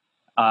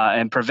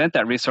and prevent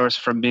that resource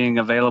from being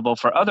available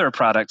for other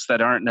products that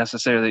aren't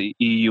necessarily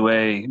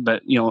EUA,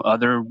 but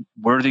other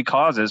worthy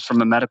causes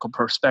from a medical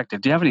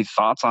perspective? Do you have any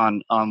thoughts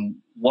on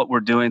what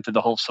we're doing to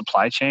the whole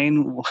supply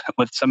chain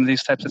with some of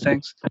these types of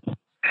things?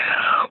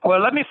 Well,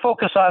 let me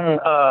focus on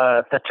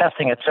the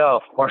testing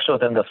itself more so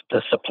than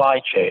the supply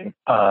chain.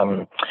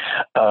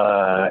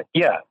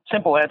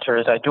 Simple answer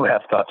is I do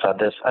have thoughts on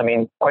this. I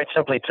mean, quite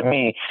simply, to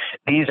me,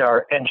 these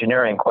are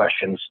engineering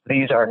questions.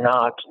 These are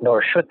not,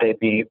 nor should they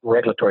be,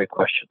 regulatory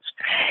questions.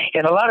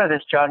 And a lot of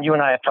this, John, you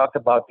and I have talked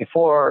about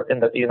before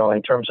in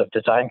terms of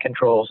design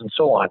controls and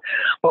so on.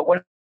 But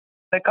when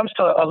it comes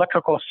to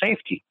electrical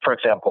safety, for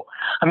example,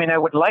 I mean, I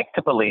would like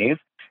to believe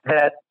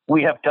that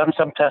we have done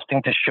some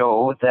testing to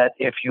show that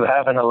if you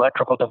have an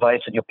electrical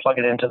device and you plug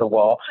it into the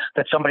wall,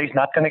 that somebody's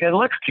not going to get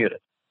electrocuted.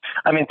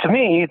 I mean, to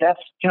me,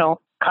 that's,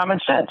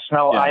 common sense.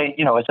 Now,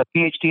 Yeah. as a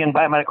PhD in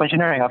biomedical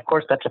engineering, of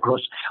course, that's a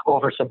gross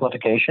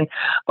oversimplification.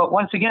 But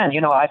once again,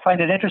 I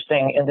find it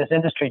interesting in this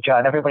industry,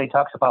 John, everybody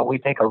talks about we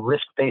take a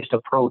risk-based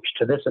approach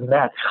to this and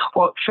that.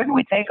 Well, shouldn't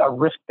we take a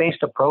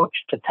risk-based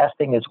approach to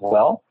testing as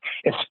well,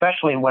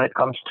 especially when it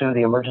comes to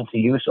the emergency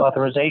use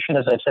authorization,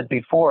 as I said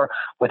before,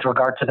 with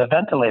regard to the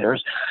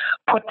ventilators,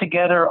 put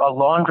together a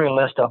laundry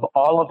list of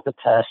all of the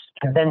tests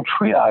and then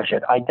triage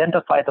it,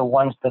 identify the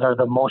ones that are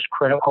the most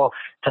critical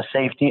to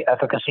safety,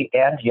 efficacy,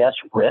 and yes,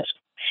 risk,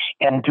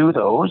 and do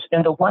those.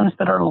 And the ones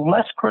that are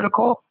less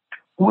critical,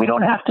 we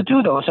don't have to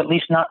do those, at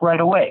least not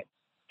right away.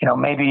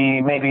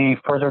 Maybe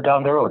further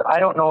down the road. I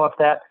don't know if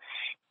that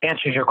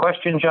answers your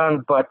question,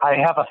 John, but I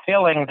have a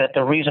feeling that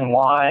the reason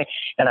why,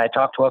 and I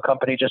talked to a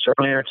company just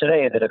earlier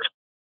today that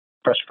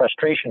expressed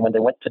frustration when they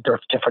went to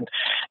different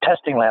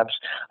testing labs,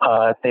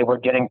 they were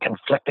getting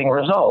conflicting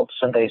results.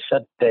 And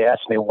they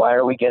asked me, why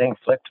are we getting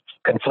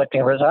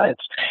conflicting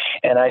results?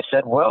 And I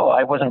said, well,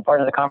 I wasn't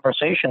part of the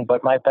conversation,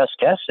 but my best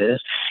guess is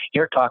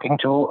you're talking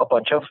to a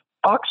bunch of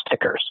box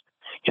tickers,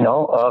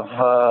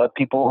 of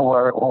people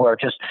who are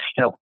just,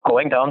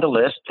 going down the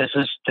list. This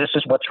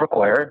is what's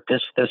required.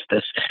 This. Does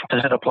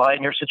it apply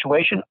in your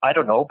situation? I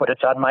don't know, but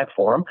it's on my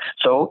form,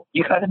 so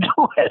you got to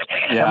do it.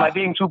 Yeah. Am I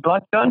being too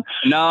blunt, John?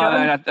 No,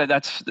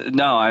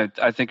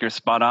 I think you're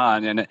spot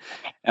on, and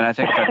I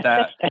think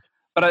that.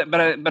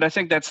 But I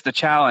think that's the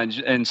challenge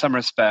in some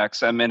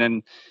respects. I mean,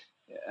 and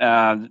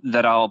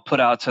that I'll put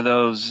out to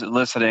those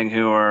listening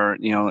who are,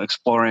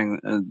 exploring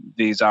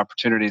these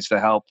opportunities to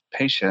help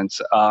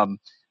patients.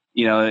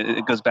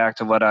 It goes back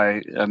to what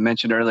I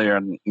mentioned earlier.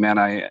 Man,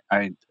 I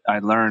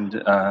learned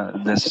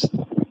this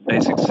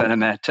basic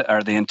sentiment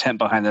or the intent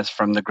behind this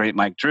from the great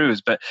Mike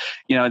Drues. But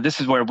this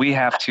is where we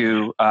have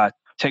to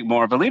take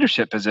more of a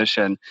leadership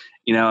position.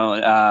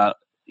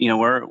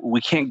 Where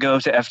we can't go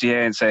to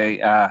FDA and say,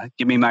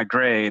 "Give me my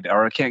grade,"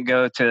 or we can't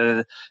go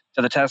to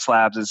the test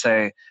labs and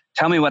say,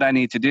 "Tell me what I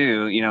need to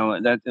do."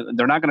 That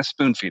they're not going to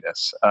spoon feed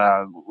us.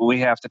 We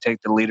have to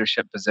take the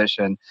leadership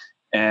position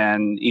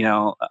and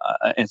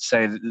and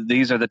say,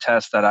 these are the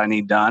tests that I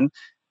need done,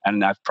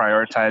 and I've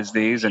prioritized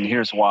these, and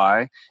here's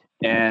why,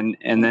 and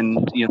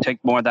then take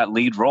more of that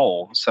lead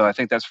role. So I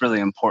think that's really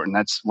important.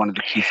 That's one of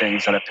the key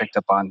things that I picked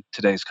up on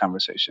today's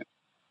conversation.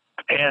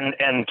 And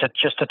to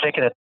take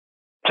it a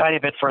tiny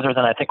bit further,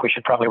 then I think we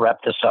should probably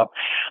wrap this up.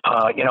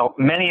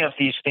 Many of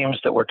these themes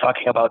that we're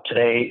talking about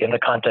today in the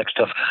context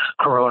of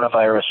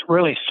coronavirus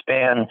really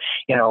span,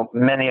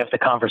 many of the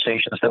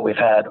conversations that we've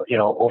had,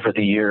 over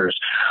the years.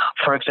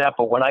 For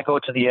example, when I go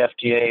to the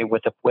FDA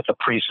with a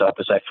pre-sub,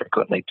 as I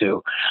frequently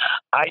do,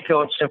 I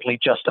don't simply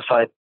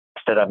justify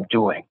that I'm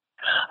doing.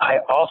 I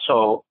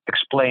also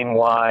explain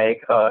why,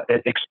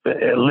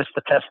 list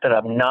the tests that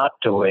I'm not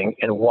doing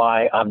and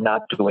why I'm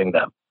not doing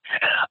them.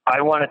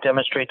 I want to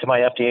demonstrate to my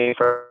FDA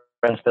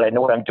friends that I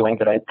know what I'm doing,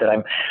 that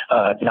I'm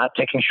not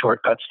taking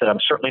shortcuts, that I'm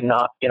certainly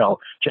not,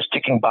 just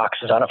ticking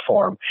boxes on a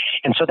form.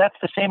 And so that's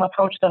the same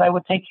approach that I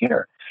would take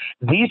here.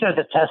 These are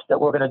the tests that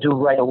we're going to do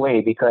right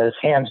away because,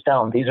 hands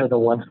down, these are the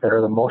ones that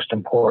are the most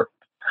important.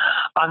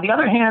 On the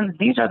other hand,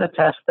 these are the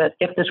tests that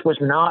if this was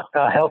not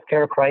a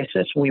healthcare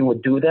crisis, we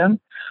would do them.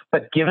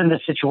 But given the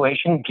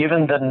situation,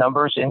 given the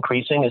numbers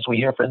increasing as we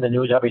hear from the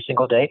news every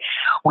single day,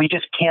 we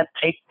just can't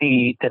take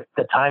the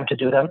time to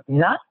do them,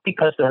 not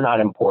because they're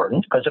not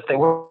important, because if they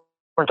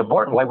weren't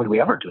important, why would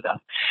we ever do them?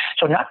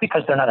 So not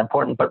because they're not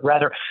important, but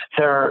rather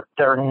they're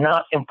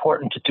not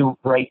important to do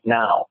right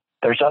now.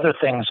 There's other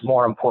things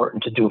more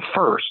important to do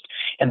first,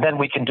 and then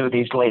we can do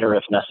these later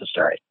if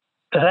necessary.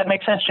 Does that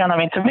make sense, John? I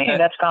mean, to me,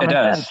 that's common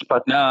sense.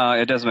 But no,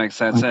 it does make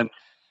sense. And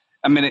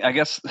I mean, I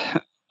guess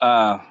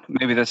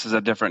maybe this is a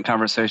different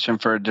conversation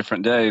for a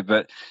different day,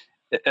 but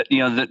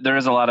there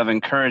is a lot of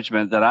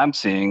encouragement that I'm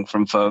seeing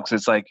from folks.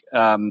 It's like,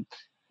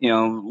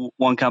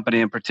 one company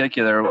in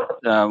particular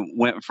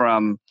went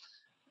from,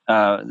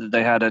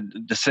 they had a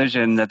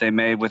decision that they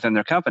made within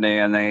their company,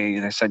 and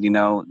they said,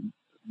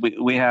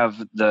 we have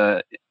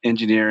the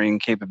engineering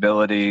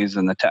capabilities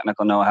and the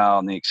technical know-how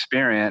and the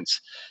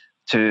experience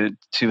to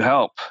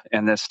help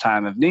in this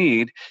time of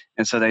need.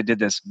 And so they did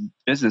this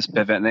business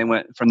pivot, and they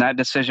went from that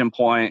decision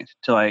point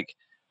to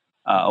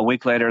a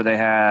week later they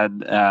had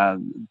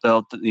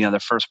built their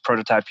first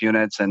prototype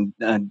units and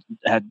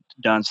had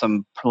done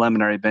some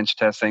preliminary bench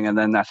testing. And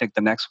then I think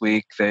the next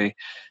week they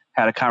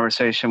had a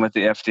conversation with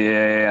the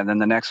FDA, and then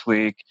the next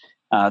week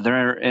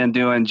they're in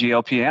doing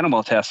GLP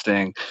animal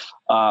testing.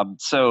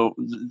 So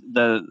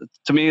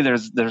to me,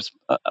 there's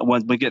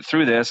when we get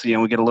through this,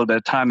 we get a little bit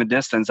of time and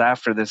distance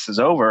after this is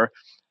over.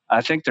 I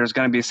think there's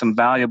going to be some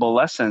valuable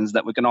lessons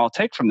that we can all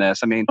take from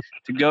this. I mean,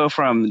 to go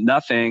from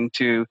nothing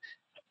to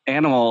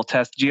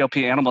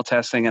GLP animal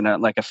testing in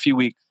a few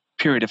week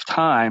period of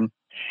time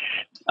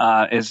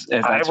is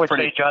I would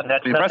say, John,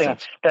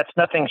 that's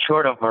nothing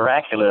short of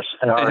miraculous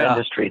in our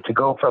industry, to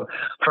go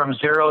from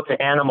zero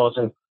to animals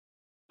in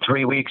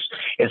 3 weeks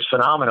is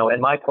phenomenal.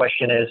 And my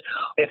question is,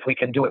 if we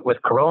can do it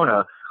with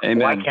Corona, Amen.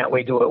 Why can't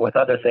we do it with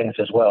other things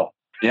as well?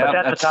 Yeah,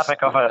 but that's a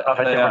topic of a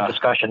different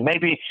discussion.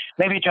 Maybe,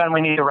 John, we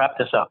need to wrap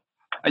this up.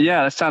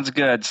 Yeah, that sounds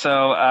good.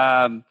 So,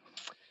 how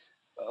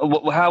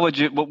would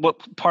you? What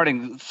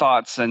parting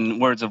thoughts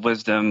and words of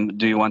wisdom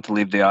do you want to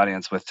leave the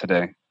audience with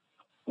today?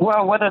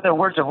 Well, whether they're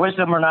words of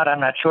wisdom or not, I'm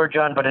not sure,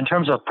 John. But in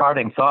terms of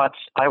parting thoughts,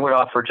 I would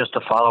offer just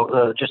to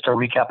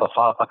recap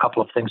a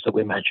couple of things that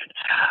we mentioned.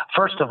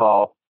 First of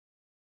all,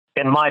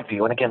 in my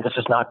view, and again, this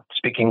is not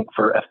speaking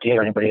for FDA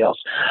or anybody else,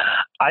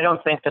 I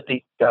don't think that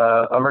the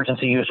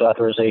emergency use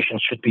authorization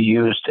should be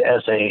used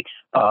as a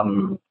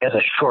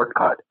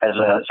shortcut, as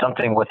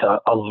something with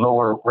a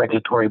lower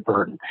regulatory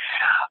burden.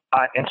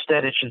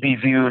 Instead, it should be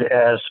viewed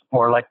as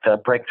more like the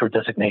Breakthrough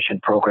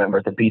Designation Program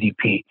or the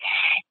BDP.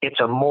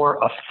 It's a more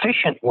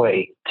efficient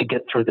way to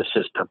get through the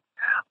system,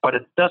 but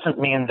it doesn't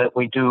mean that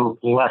we do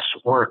less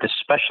work,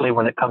 especially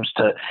when it comes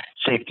to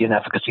safety and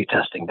efficacy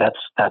testing.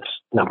 That's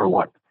number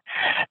one.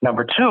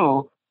 Number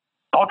two,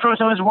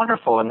 altruism is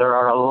wonderful, and there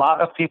are a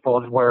lot of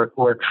people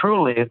where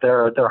truly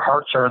their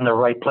hearts are in the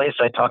right place.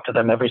 I talk to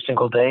them every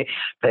single day.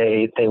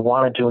 They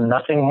want to do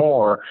nothing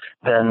more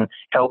than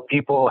help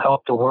people,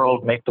 help the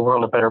world, make the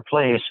world a better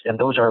place, and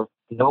those are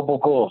noble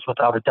goals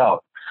without a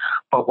doubt.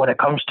 But when it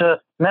comes to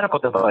medical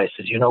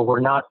devices, we're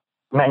not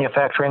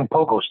manufacturing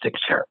pogo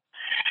sticks here.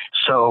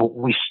 So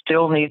we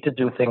still need to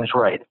do things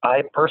right.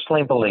 I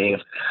personally believe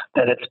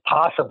that it's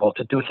possible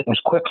to do things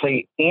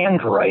quickly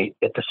and right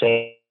at the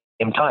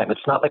same time.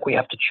 It's not like we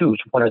have to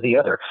choose one or the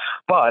other,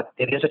 but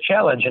it is a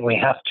challenge, and we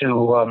have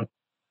to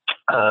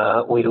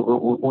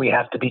we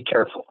have to be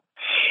careful.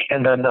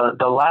 And then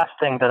the last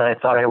thing that I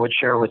thought I would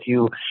share with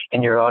you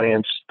and your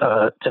audience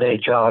today,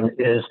 John,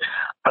 is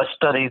a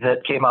study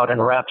that came out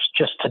in RAPS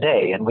just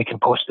today, and we can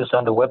post this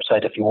on the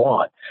website if you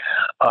want.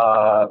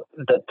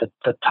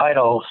 The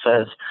title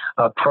says,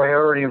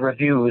 Priority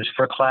Reviews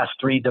for Class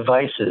 3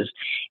 Devices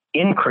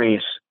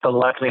Increase the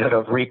Likelihood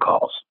of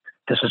Recalls.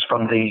 This is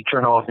from the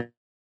Journal of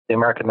the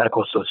American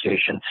Medical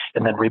Association,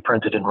 and then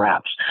reprinted in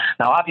RAPS.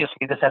 Now,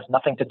 obviously, this has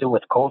nothing to do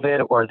with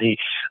COVID or the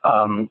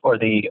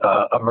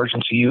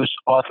emergency use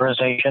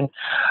authorization,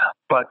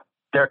 but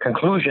their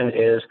conclusion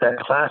is that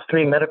Class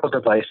 3 medical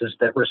devices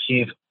that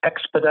receive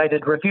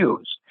expedited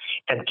reviews,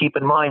 and keep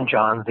in mind,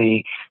 John,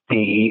 the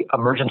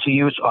emergency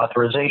use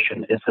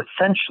authorization is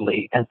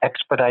essentially an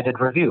expedited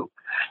review.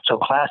 So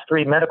Class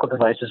 3 medical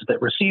devices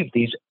that receive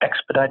these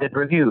expedited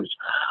reviews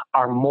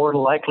are more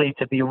likely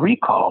to be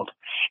recalled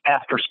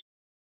after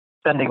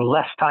spending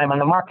less time on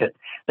the market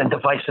than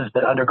devices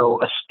that undergo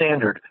a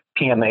standard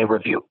PMA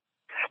review.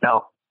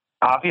 Now,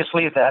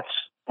 obviously, that's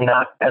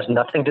has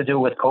nothing to do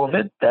with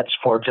COVID. That's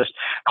for just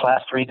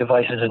Class 3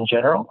 devices in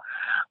general.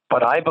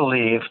 But I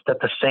believe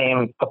that the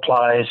same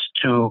applies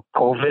to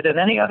COVID and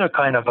any other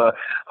kind of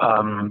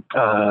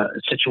a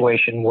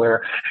situation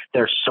where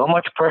there's so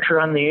much pressure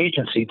on the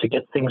agency to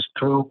get things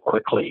through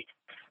quickly.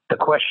 The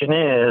question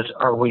is,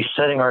 are we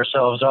setting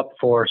ourselves up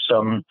for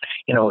some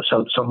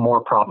more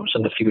problems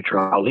in the future?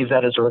 I'll leave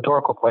that as a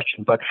rhetorical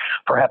question, but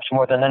perhaps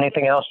more than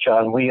anything else,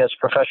 John, we as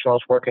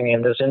professionals working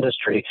in this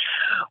industry,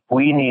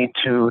 we need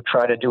to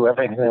try to do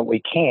everything that we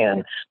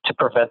can to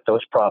prevent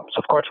those problems.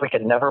 Of course, we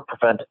can never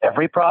prevent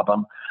every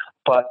problem,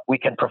 but we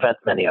can prevent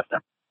many of them.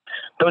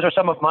 Those are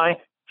some of my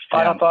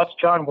final thoughts.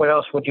 John, what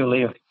else would you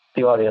leave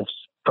the audience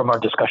from our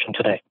discussion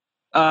today?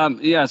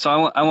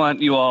 So I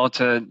want you all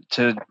to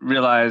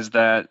realize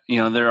that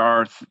there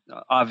are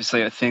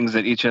obviously things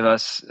that each of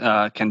us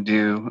can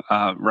do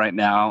right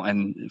now,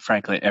 and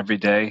frankly every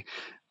day.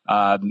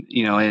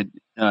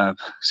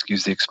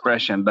 Excuse the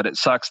expression, but it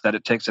sucks that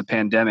it takes a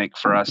pandemic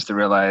for us to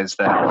realize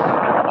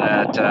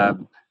that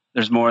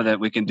there's more that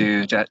we can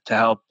do to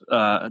help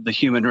the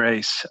human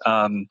race.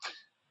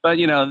 But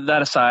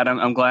that aside,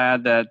 I'm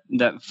glad that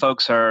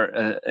folks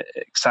are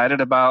excited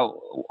about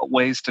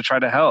ways to try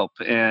to help,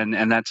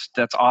 and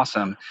that's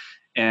awesome.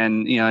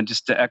 And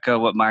just to echo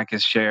what Mike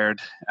has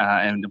shared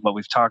and what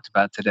we've talked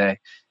about today,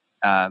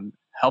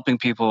 helping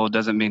people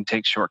doesn't mean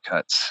take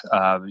shortcuts.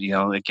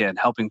 Again,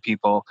 helping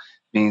people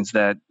means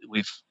that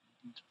we've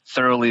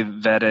thoroughly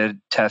vetted,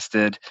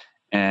 tested,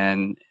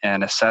 and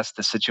assessed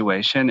the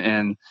situation,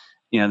 and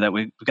that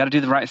we've got to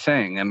do the right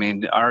thing. I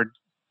mean, our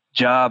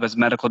job as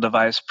medical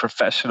device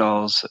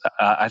professionals,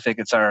 I think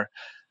it's our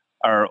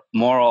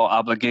moral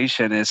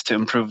obligation is to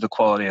improve the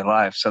quality of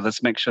life. So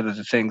let's make sure that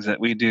the things that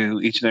we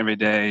do each and every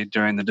day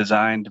during the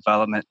design,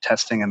 development,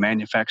 testing, and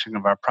manufacturing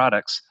of our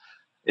products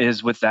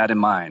is with that in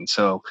mind.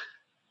 So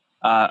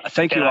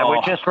thank you all. I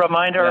would just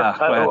remind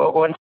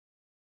one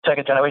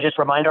second, John. I would just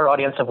remind our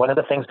audience of one of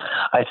the things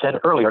I said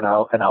earlier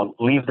now, and I'll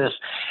leave this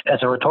as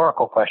a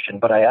rhetorical question,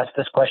 but I asked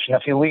this question a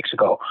few weeks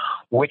ago.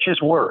 Which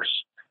is worse?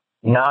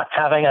 Not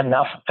having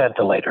enough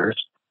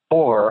ventilators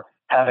or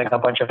having a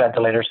bunch of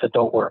ventilators that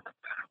don't work.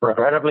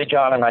 Regrettably,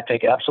 John, and I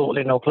take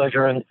absolutely no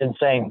pleasure in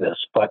saying this,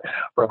 but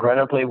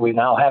regrettably, we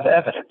now have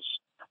evidence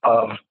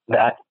of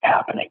that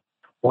happening.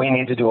 We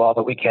need to do all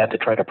that we can to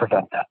try to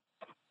prevent that.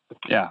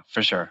 Yeah,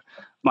 for sure.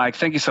 Mike,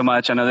 thank you so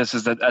much. I know this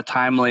is a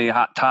timely,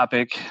 hot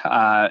topic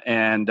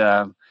and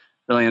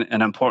really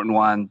an important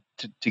one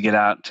to get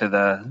out to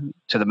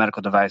the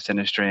medical device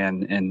industry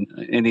and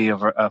any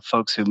of our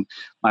folks who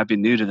might be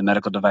new to the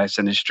medical device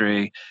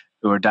industry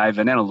who are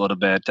diving in a little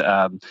bit.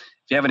 If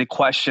you have any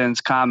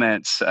questions,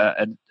 comments,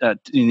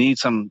 you need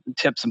some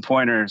tips and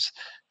pointers,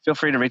 feel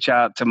free to reach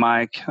out to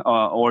Mike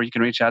or you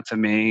can reach out to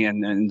me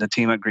and the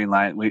team at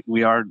Greenlight.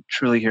 We are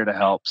truly here to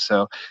help.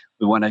 So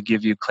we want to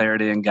give you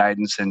clarity and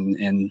guidance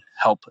and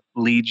help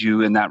lead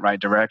you in that right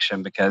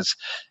direction because,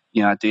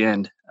 at the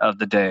end of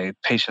the day,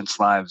 patients'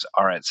 lives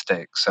are at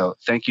stake. So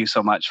thank you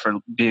so much for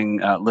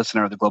being a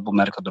listener of the Global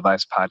Medical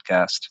Device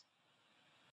Podcast.